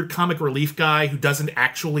be the weird comic relief guy who doesn't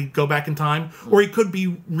actually go back in time, or he could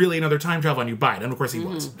be really another time travel and you buy it. And of course he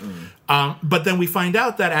was. But then we find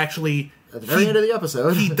out that actually at the very end of the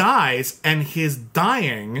episode, he dies, and his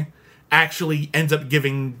dying actually ends up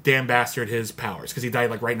giving Dan Bastard his powers because he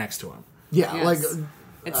died right next to him. Yeah, yes.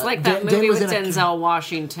 It's like that movie with Denzel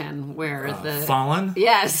Washington where the Fallen.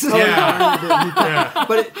 Yes. Yeah.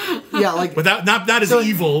 But without not as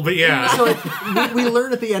evil, but yeah. So we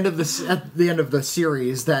learn at the end of the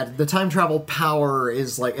series that the time travel power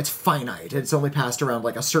is it's finite. It's only passed around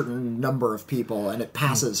a certain number of people, and it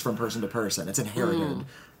passes from person to person. It's inherited,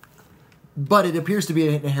 but it appears to be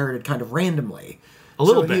inherited kind of randomly. A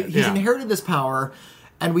little bit. He's inherited this power,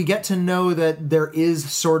 and we get to know that there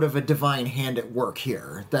is sort of a divine hand at work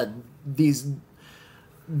here. That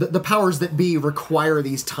the powers that be require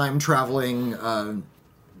these time traveling,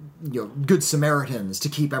 good Samaritans to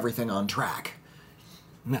keep everything on track.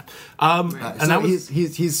 Yeah.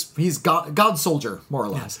 He's God's soldier, more or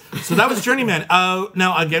less. So that was Journeyman.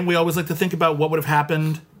 Now, again, we always like to think about what would have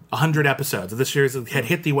happened 100 episodes. This series had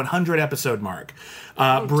hit the 100 episode mark.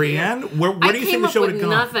 Brienne, where do you think the show would have gone?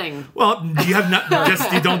 Nothing. Well, do you have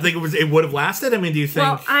you don't think it would have lasted? I mean, do you think?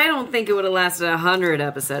 Well, I don't think it would have lasted 100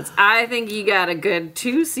 episodes. I think you got a good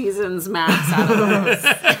 2 seasons max out of this.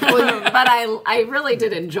 But I really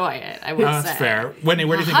did enjoy it. I would say that's fair. Where do you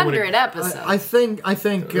think it 100 episodes? I think.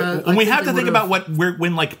 When we have to think about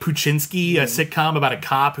when like Puchinsky, a sitcom about a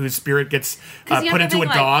cop whose spirit gets put into a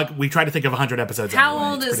dog, we try to think of 100 episodes. How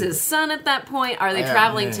old is his son at that point? Are they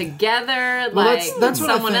traveling together? Well, Like that's what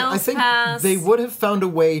someone else I think passed? they would have found a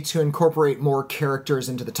way to incorporate more characters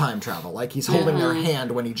into the time travel. Like he's holding their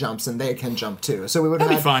hand when he jumps, and they can jump too. So we would have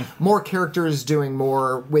That'd be had fun. more characters doing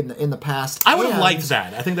more in the past. I would have And liked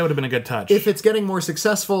that. I think that would have been a good touch. if it's getting more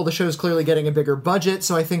successful, the show's clearly getting a bigger budget,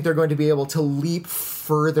 so I think they're going to be able to leap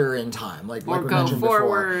further in time, like we go mentioned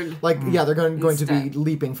forward. before. They're going to be instead.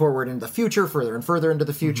 leaping forward into the future, further and further into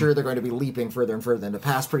the future. They're going to be leaping further and further into the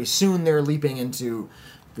past. Pretty soon, they're leaping into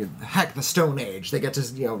the Stone Age. They get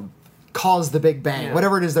to cause the Big Bang,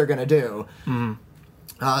 whatever it is they're going to do.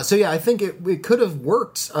 I think it could have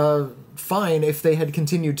worked fine if they had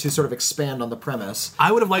continued to sort of expand on the premise.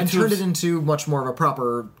 I would have liked and to turned have- it into much more of a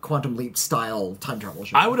proper Quantum Leap style time travel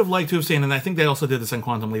show. I would have liked to have seen, and I think they also did this in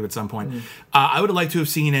Quantum Leap at some point. I would have liked to have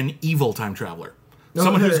seen an evil time traveler.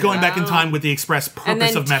 Someone who's going back in time with the express and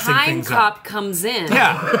purpose then of messing Time things Cop up. comes in.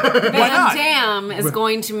 Yeah. Why Van not? Damme is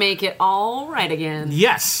going to make it all right again.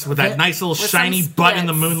 Yes, with that nice little shiny some butt in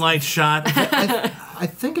the splits. moonlight shot. I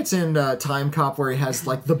think it's in Time Cop where he has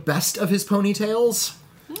like the best of his ponytails.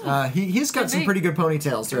 He's got some be. pretty good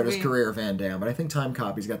ponytails throughout his be. career, Van Damme, but I think Time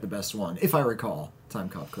Cop he's got the best one, if I recall Time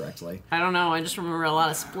Cop correctly. I don't know. I just remember a lot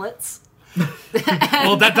of splits.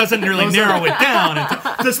 Well, that doesn't really narrow it down.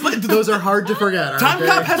 Those are hard to forget. Time aren't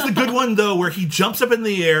Cop they? has the good one, though, where he jumps up in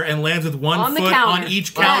the air and lands with one On the foot counter. on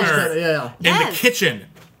each Yeah. counter Yeah. in the Yes. kitchen.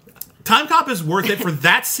 Time Cop is worth it for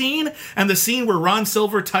that scene and the scene where Ron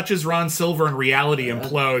Silver touches Ron Silver and reality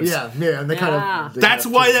implodes. Yeah, and they kind of. That's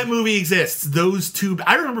why that movie exists. Those two.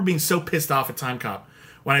 I remember being so pissed off at Time Cop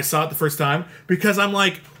when I saw it the first time because I'm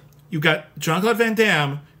like, you got Jean-Claude Van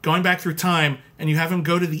Damme going back through time and you have him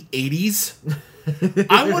go to the 80s?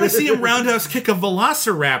 I want to see him roundhouse kick a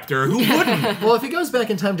velociraptor. Who wouldn't? Well, if he goes back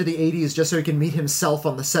in time to the 80s just so he can meet himself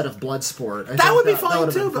on the set of Bloodsport, I That think would be that fine would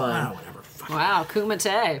have too. been But fine. wow, whatever. Wow,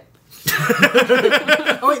 Kumite.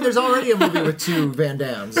 Oh wait, there's already a movie with two Van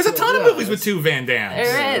Dammes. There's a ton of movies with two Van Dams.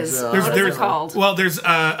 There is. There's- What is it called? Well, there's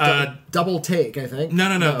Double Take, I think.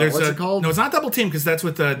 no. There's what's it called? No, it's not Double Team because that's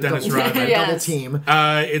with Dennis Double, Rodman. Yeah. Double Yes. Team.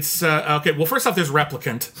 It's okay. Well, first off, there's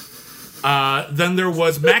Replicant. Then there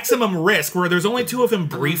was Maximum Risk, where there's only two of him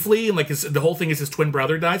briefly, and like the whole thing is his twin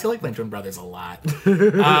brother dies. I like my twin brothers a lot.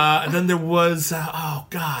 And then there was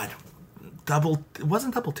It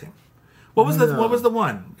wasn't Double Team. What was the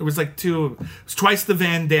one? It was like two. It was twice the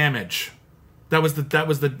Van Damage. That was the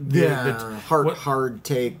Hard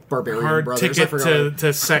Take, Barbarian hard Brothers. I ticket forgot.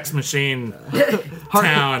 to Sex Machine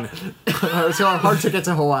Town. It's called Hard Ticket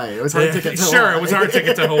to Hawaii. It was Hard Ticket to Hawaii. Sure, it was Hard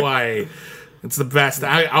Ticket to Hawaii. It's the best.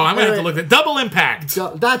 I'm gonna have to look at Double Impact.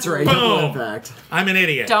 That's right. Double Boom. Impact. I'm an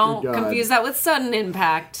idiot. Don't God. confuse that with Sudden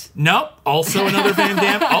Impact. Nope. Also another Van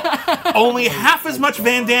Damme. Only half as much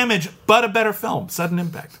Van Damage, but a better film. Sudden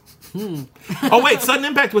Impact. Oh wait, Sudden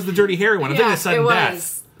Impact was the Dirty Harry one. I think it's Sudden it Death.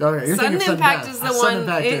 was. Okay, you're Sudden thinking of Impact Death. is the Sudden one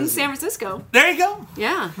Impact in is- San Francisco. There you go.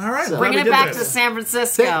 Yeah. All right. Bringing we it did back this. to San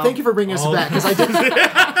Francisco. Thank you for bringing us back, because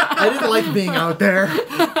I didn't like being out there.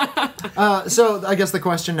 So I guess the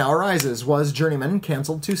question now arises: was Journeyman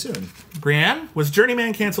canceled too soon? Brienne, was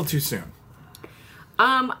Journeyman canceled too soon?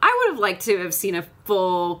 I would have liked to have seen a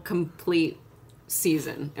full, complete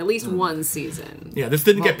season. At least one season. Yeah, this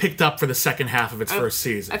didn't get picked up for the second half of its first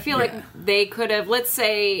season. I feel like they could have, let's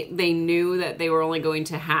say they knew that they were only going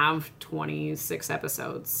to have 26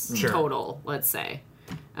 episodes Sure. total, let's say.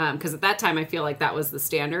 Because at that time, I feel like that was the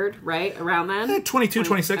standard, right? Around then? 22,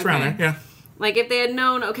 26, around okay. there. Yeah. Like, if they had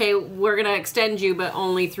known, okay, we're going to extend you, but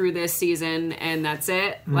only through this season, and that's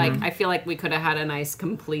it. Like, I feel like we could have had a nice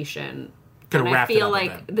completion. Could have And I wrapped it feel up a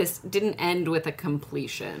like bit. this didn't end with a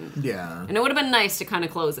completion. Yeah. And it would have been nice to kind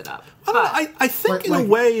of close it up. I, don't know, But I think Like- in a like-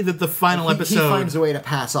 way that the final He episode... finds a way to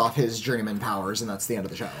pass off his journeyman powers, and that's the end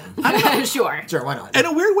of the show. sure. Sure, why not? In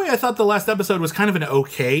a weird way, I thought the last episode was kind of an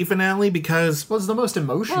okay finale because Well, it's the most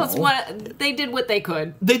emotional. Well, it's what they did what they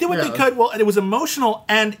could. they did what they Yeah. could. Well, and it was emotional,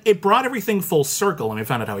 and it brought everything full circle. And we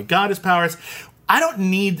found out how he got his powers. I don't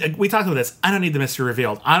need. We talked about this. I don't need the mystery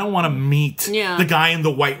revealed. I don't want to meet the guy in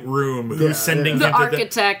the white room who's sending the him to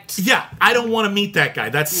architect. I don't want to meet that guy.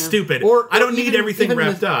 That's stupid. I don't need everything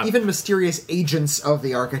wrapped up. Even mysterious agents of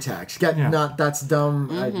the architect. That's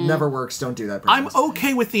dumb. It never works. Don't do that. I'm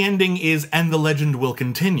okay with the ending and the legend will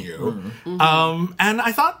continue. And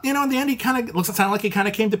I thought, in the end, he kind of sounded like he kind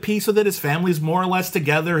of came to peace with it. His family's more or less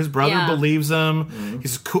together. His brother believes him.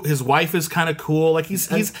 His wife is kind of cool. Like he's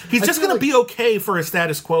just going to be okay for a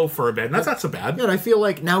status quo for a bit, and that's not so bad. Yeah, and I feel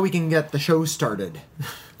like now we can get the show started.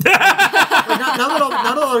 Now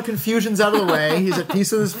that all the confusion's out of the way, he's at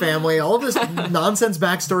peace with his family, all of this nonsense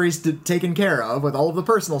backstory's taken care of with all of the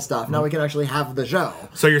personal stuff. Now we can actually have the show.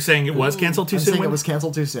 So you're saying it was canceled too soon? I'm saying it was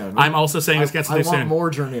canceled too soon. I'm also saying it was canceled too soon. I want more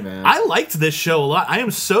Journeyman. I liked this show a lot. I am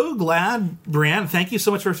so glad, Brianne. Thank you so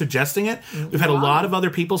much for suggesting it. We've had a lot of other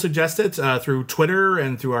people suggest it through Twitter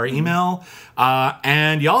and through our email,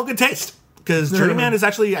 and y'all have good taste. Because Journeyman is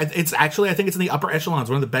actually, I think it's in the upper echelons,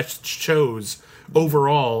 one of the best shows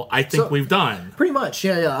overall I think we've done. Pretty much,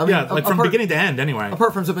 yeah. I mean, from beginning to end, anyway.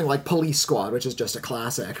 Apart from something like Police Squad, which is just a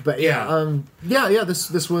classic, but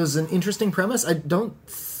this was an interesting premise. I don't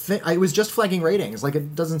think I was just flagging ratings. Like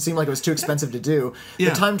it doesn't seem like it was too expensive to do. The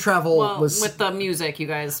time travel was with the music. You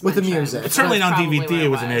guys with the music. It's certainly on DVD. It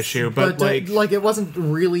was an issue, but like it wasn't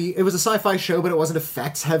really. It was a sci-fi show, but it wasn't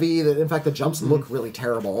effects heavy. In fact, the jumps look really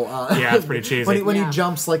terrible. It's pretty cheesy. When he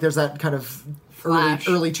jumps, like there's that kind of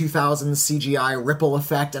early 2000s CGI ripple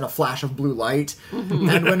effect and a flash of blue light.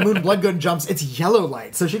 And when Moon Bloodgood jumps, it's yellow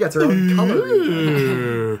light, so she gets her own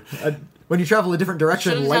color. When you travel a different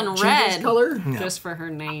direction, light changes color. Just for her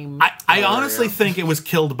name. I honestly think it was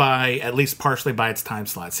killed by, at least partially by its time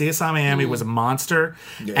slot. CSI Miami was a monster.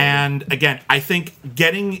 Yeah. And again, I think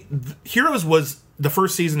getting Heroes the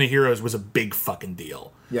first season of Heroes was a big fucking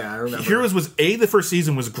deal. Yeah, I remember. Heroes was, the first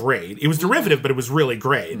season was great. It was derivative, but it was really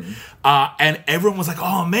great. And everyone was like,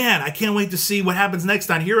 oh man, I can't wait to see what happens next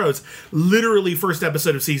on Heroes. Literally, first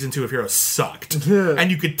episode of season 2 of Heroes sucked. And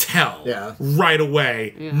you could tell right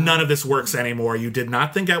away, none of this works anymore. You did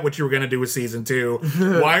not think out what you were going to do with season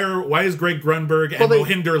 2. Why is Greg Grunberg and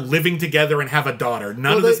Mohinder living together and have a daughter?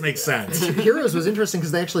 None of this makes sense. Heroes was interesting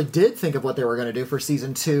because they actually did think of what they were going to do for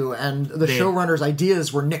season 2, and the showrunners'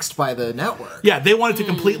 ideas were nixed by the network. Yeah, they wanted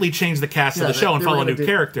to completely change the cast of the show and follow new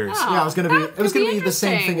characters. Yeah, it was going to be the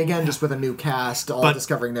same thing again, just with a new cast, all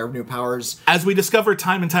discovering their new powers. As we discover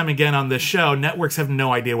time and time again on this show, networks have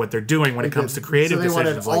no idea what they're doing when it comes to creative decisions like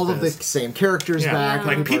this. So they wanted all of the same characters back.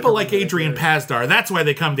 Like people like Adrian Pasdar, that's why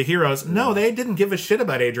they come to Heroes. No, they didn't give a shit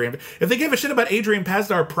about Adrian. If they gave a shit about Adrian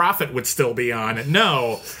Pasdar, Prophet would still be on it.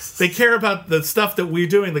 No, they care about the stuff that we're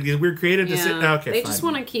doing, like these weird creative decisions. Okay, they just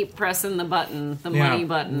want to keep pressing the button, the money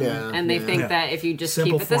button, and they think that if you just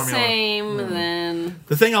Simple keep it the formula. Same, then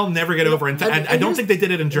the thing I'll never get over, and I don't think they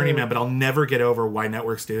did it in Journeyman, but I'll never get over why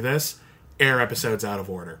networks do this: air episodes out of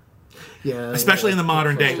order. Yeah, especially in the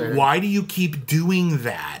modern day. Why do you keep doing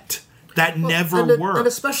that? That never works. And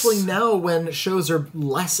especially now when shows are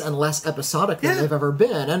less and less episodic than they've ever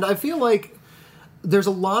been. And I feel like there's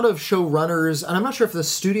a lot of showrunners, and I'm not sure if the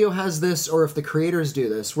studio has this or if the creators do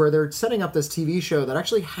this, where they're setting up this TV show that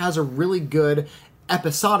actually has a really good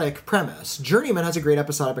episodic premise. Journeyman has a great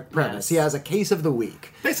episodic premise. He has a case of the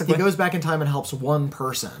week. Basically. He goes back in time and helps one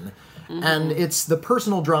person. And it's the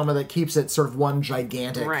personal drama that keeps it sort of one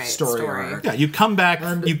gigantic story arc. Yeah, you come back.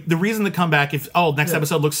 The reason to come back, if next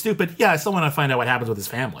episode looks stupid, I still want to find out what happens with his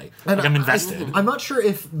family. Like, I'm invested. I'm not sure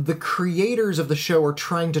if the creators of the show are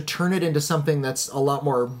trying to turn it into something that's a lot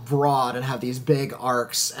more broad and have these big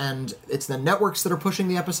arcs, and it's the networks that are pushing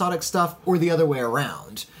the episodic stuff, or the other way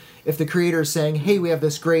around. If the creator is saying, hey, we have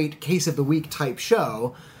this great case of the week type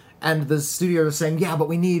show, and the studio is saying, yeah, but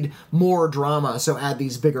we need more drama, so add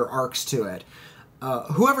these bigger arcs to it.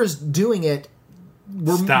 Whoever's doing it,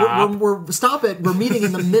 stop it. We're meeting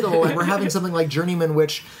in the middle, and we're having something like Journeyman,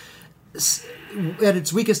 which at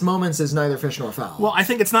its weakest moments is neither fish nor fowl. Well, I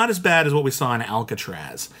think it's not as bad as what we saw in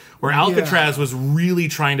Alcatraz, where Alcatraz was really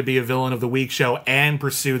trying to be a villain of the week show and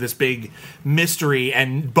pursue this big mystery,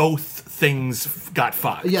 and both things got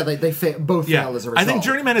fucked. Yeah, they both failed as a result. I think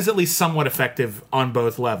Journeyman is at least somewhat effective on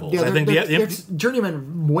both levels. Yeah, I think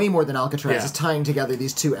Journeyman, way more than Alcatraz, is tying together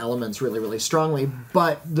these two elements really, really strongly.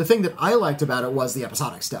 But the thing that I liked about it was the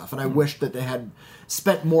episodic stuff, and I wished that they had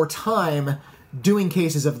spent more time doing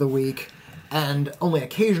cases of the week and only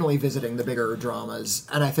occasionally visiting the bigger dramas,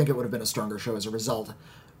 and I think it would have been a stronger show as a result.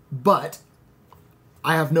 But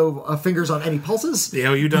I have no fingers on any pulses.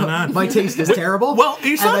 Yeah, you do not. My taste is terrible. Well,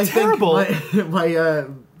 it's not terrible.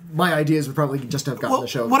 my ideas would probably just have gotten the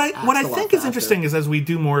show. What I axed a lot think is faster. interesting is as we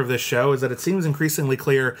do more of this show is that it seems increasingly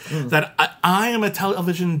clear that I am a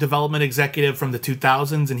television development executive from the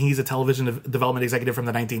 2000s and he's a television development executive from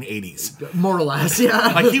the 1980s. More or less, yeah.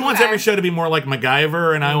 Like he wants every show to be more like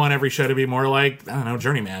MacGyver and I want every show to be more like, I don't know,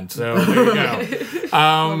 Journeyman. So there you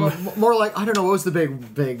go. More like, I don't know, what was the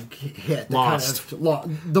big hit? That Lost. Kind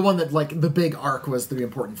of, the one that, like, the big arc was the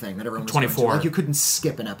important thing that everyone was 24. going to. Like, you couldn't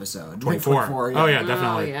skip an episode. 24. Oh, yeah,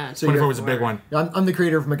 definitely. yeah. 24 was a big one. I'm the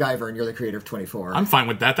creator of MacGyver, and you're the creator of 24. I'm fine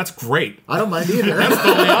with that. That's great. I don't mind either. That's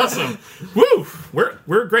totally awesome. Woo!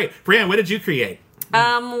 We're great. Brianne, what did you create?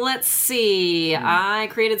 Let's see. I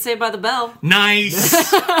created Saved by the Bell.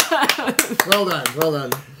 Nice. Well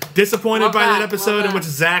done. Disappointed Well by that done, episode well in which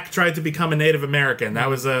Zach tried to become a Native American. That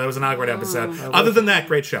was an awkward episode. Other than that,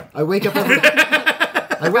 great show. I wake up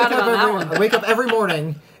every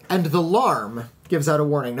morning, and the alarm gives out a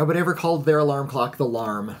warning. Nobody ever called their alarm clock the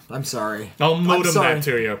alarm. I'm sorry. I'll modem I'm sorry. that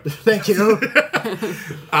to you. Thank you.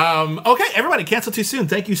 Okay, everybody, Cancel Too Soon.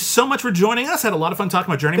 Thank you so much for joining us. Had a lot of fun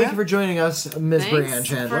talking about Journeyman. Thank you for joining us, Ms. Brianne Thanks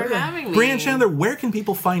Chandler. for having me. Brianne Chandler, where can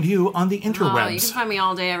people find you on the You interwebs? can find me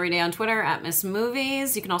all day, every day on Twitter at Miss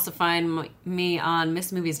Movies. You can also find me on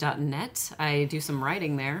missmovies.net. I do some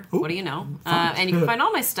writing there. What do you know? And you can find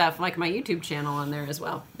all my stuff, like my YouTube channel, on there as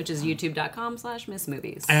well, which is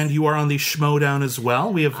youtube.com/missmovies. And you are on the Schmodown as well.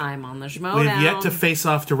 I'm on the We Schmodown. have yet to face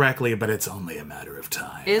off directly, but it's only a matter of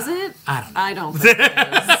time. Is it? I don't know. think it is.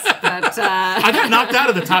 But I got knocked out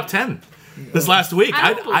of the top 10 this last week.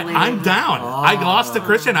 I don't believe I'm it. down. I lost to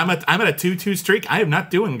Christian. I'm at a 2-2 streak. I am not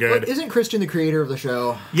doing good. Isn't Christian the creator of the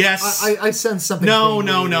show? Yes. I sense something. No.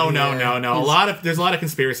 He's- There's a lot of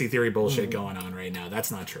conspiracy theory bullshit going on right now.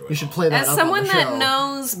 That's not true. You should play that as up someone on the that show.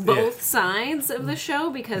 knows both sides of the show,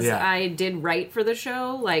 because Yeah. I did write for the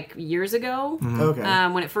show like years ago, Okay.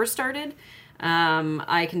 when it first started,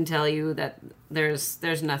 I can tell you that there's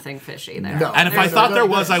nothing fishy there. No. And if I thought there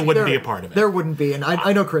was, I wouldn't be a part of it. There wouldn't be, and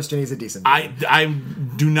I know Christian. He's a decent dude. I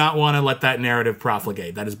do not want to let that narrative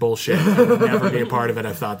profligate. That is bullshit. I would never be a part of it.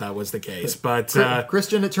 I thought that was the case, but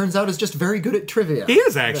Christian, it turns out, is just very good at trivia. he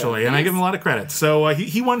is actually, and I give him a lot of credit. So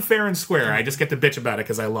he won fair and square. I just get to bitch about it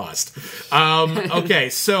because I lost. Okay,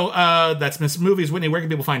 so that's Miss Movies. Whitney, where can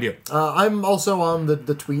people find you? I'm also on the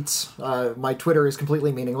tweets. My Twitter is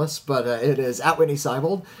completely meaningless, but it is at Whitney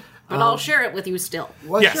Seibold. But I'll share it with you still.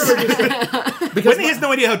 Well, Yes. sure, because Whitney has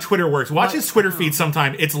no idea how Twitter works. Watch his Twitter feed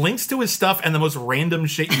sometime. It's links to his stuff and the most random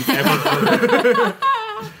shit you've ever heard.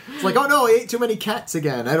 it's like, oh no, I ate too many cats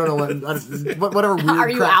again. I don't know whatever Are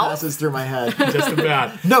weird you crap Alf? passes through my head. Just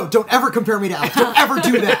about. No, don't ever compare me to Alf. Don't ever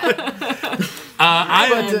do that.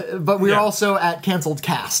 But we're Yeah. also at Canceled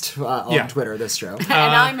Cast on Yeah. Twitter. This show. And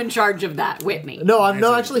I'm in charge of that, Whitney. No,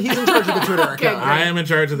 actually, he's in charge of the Twitter account. I am in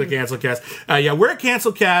charge of the Cancel Cast. Yeah, we're at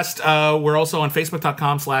Cancel Cast. We're also on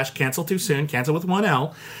Facebook.com/Cancel Too Soon. Cancel with 1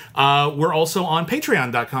 L. We're also on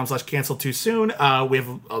Patreon.com/Cancel Too Soon. We have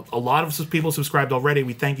a lot of people subscribed already.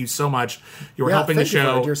 We thank you so much. You are helping the thank you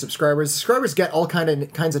show. for your subscribers. Subscribers get all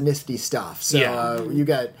kinds of nifty stuff. So Yeah. you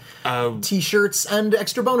get T-shirts and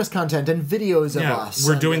extra bonus content and videos of Yeah, us.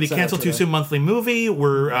 we're and doing the et cetera, Cancel et Too cetera. Soon monthly movie.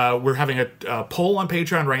 We're having a poll on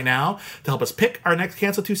Patreon right now to help us pick our next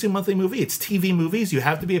Cancel Too Soon monthly movie. It's TV movies. You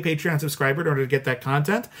have to be a Patreon subscriber in order to get that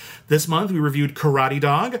content. This month we reviewed Karate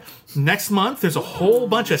Dog. Next month there's a whole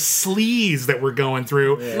bunch of sleaze that we're going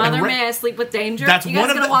through. Mother, And May I Sleep with Danger? That's you guys one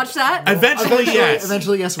of gonna the- watch that? Eventually, yes.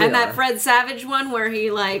 Eventually, yes, we And are. that Fred Savage one where he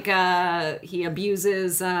he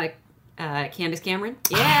abuses Candace Cameron.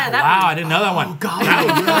 Yeah, that Wow, one. I didn't know that one. God, That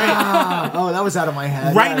was yeah. Oh, that was out of my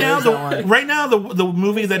head. Right Yeah, now, there's that one. right now, the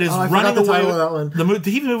movie that is I forgot running the away, title of that one.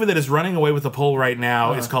 the TV movie that is running away with the poll right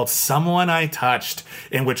now is called "Someone I Touched,"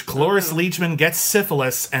 in which Cloris Leachman gets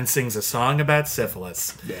syphilis and sings a song about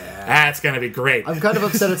syphilis. Yeah, that's gonna be great. I'm kind of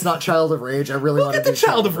upset it's not Child of Rage. I really want to Get the do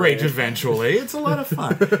Child of Rage eventually. It's a lot of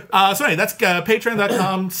fun. So anyway, that's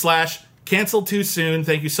Patreon.com/Cancel Too Soon.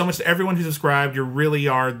 Thank you so much to everyone who subscribed. You really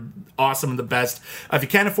are awesome and the best. If you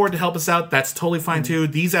can't afford to help us out, that's totally fine too.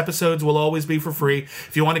 These episodes will always be for free.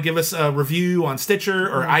 If you want to give us a review on Stitcher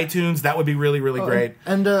or iTunes, that would be really, really great.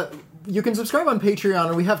 And you can subscribe on Patreon,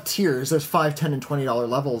 and we have tiers. There's $5, $10, and $20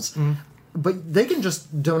 levels. But they can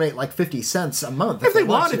just donate like 50 cents a month If they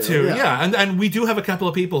wanted to, yeah. And we do have a couple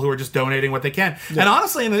of people who are just donating what they can. And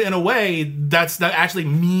honestly, in a way, that actually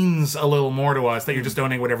means a little more to us, that you're just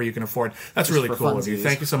donating whatever you can afford. That's really for cool of you. funsies.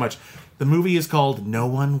 Thank you so much. The movie is called No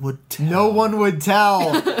One Would Tell. No One Would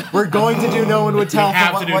Tell. We're going to do No One Would Tell. We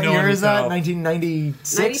have For to do what No One year Would is that? Tell.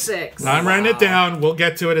 1996? 96. I'm writing it down. We'll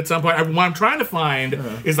get to it at some point. What I'm trying to find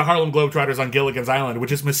is the Harlem Globetrotters on Gilligan's Island,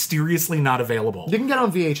 which is mysteriously not available. You can get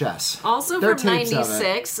on VHS. Also There are from tapes of it.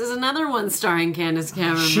 96 is another one starring Candace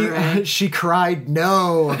Cameron Bure. She cried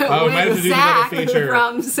no. Oh, might have to With do another Zach feature.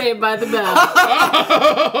 from Saved by the Bell.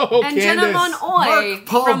 Oh, And Jenna Candace. Von Oy Mark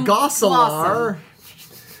Paul from Gosselaar. Blossom.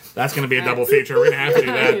 That's going to be a double feature. We're going to have to do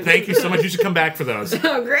that. Thank you so much. You should come back for those.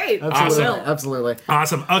 Oh, great. Absolutely, Awesome. absolutely.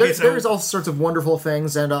 Awesome. Okay, so There's all sorts of wonderful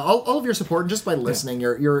things, and all of your support, and just by listening,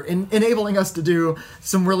 you're enabling us to do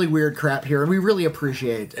some really weird crap here, and we really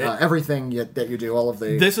appreciate everything that you do. All of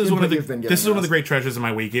the this is one of the you've been this is giving one of the us. great treasures of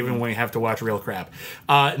my week, even when we have to watch real crap.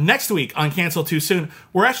 Next week on Cancel Too Soon,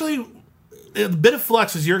 we're actually a bit of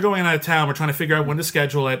flux as you're going out of town. We're trying to figure out when to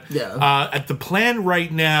schedule it. Yeah. At the plan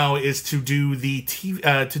right now is to do the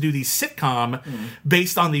sitcom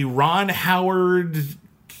based on the Ron Howard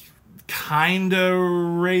kind of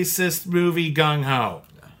racist movie Gung Ho.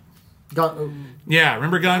 Yeah,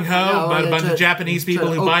 remember Gung Ho? Yeah, About a bunch of to- Japanese people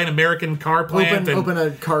to who buy an American car plant Open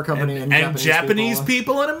a car company and Japanese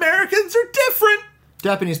people and Americans are different.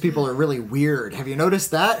 Japanese people are really weird. Have you noticed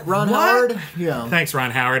that, Ron What? Howard? Yeah. Thanks, Ron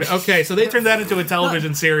Howard. Okay, so they turned that into a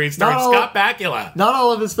television series starring not all- Scott Bakula. Not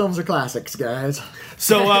all of his films are classics, guys.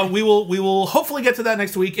 So we will hopefully get to that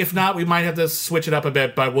next week. If not, we might have to switch it up a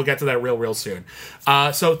bit, but we'll get to that real soon.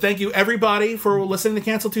 So thank you everybody for listening to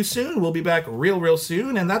Cancel Too Soon. We'll be back real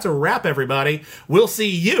soon, and that's a wrap, everybody. We'll see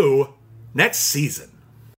you next season.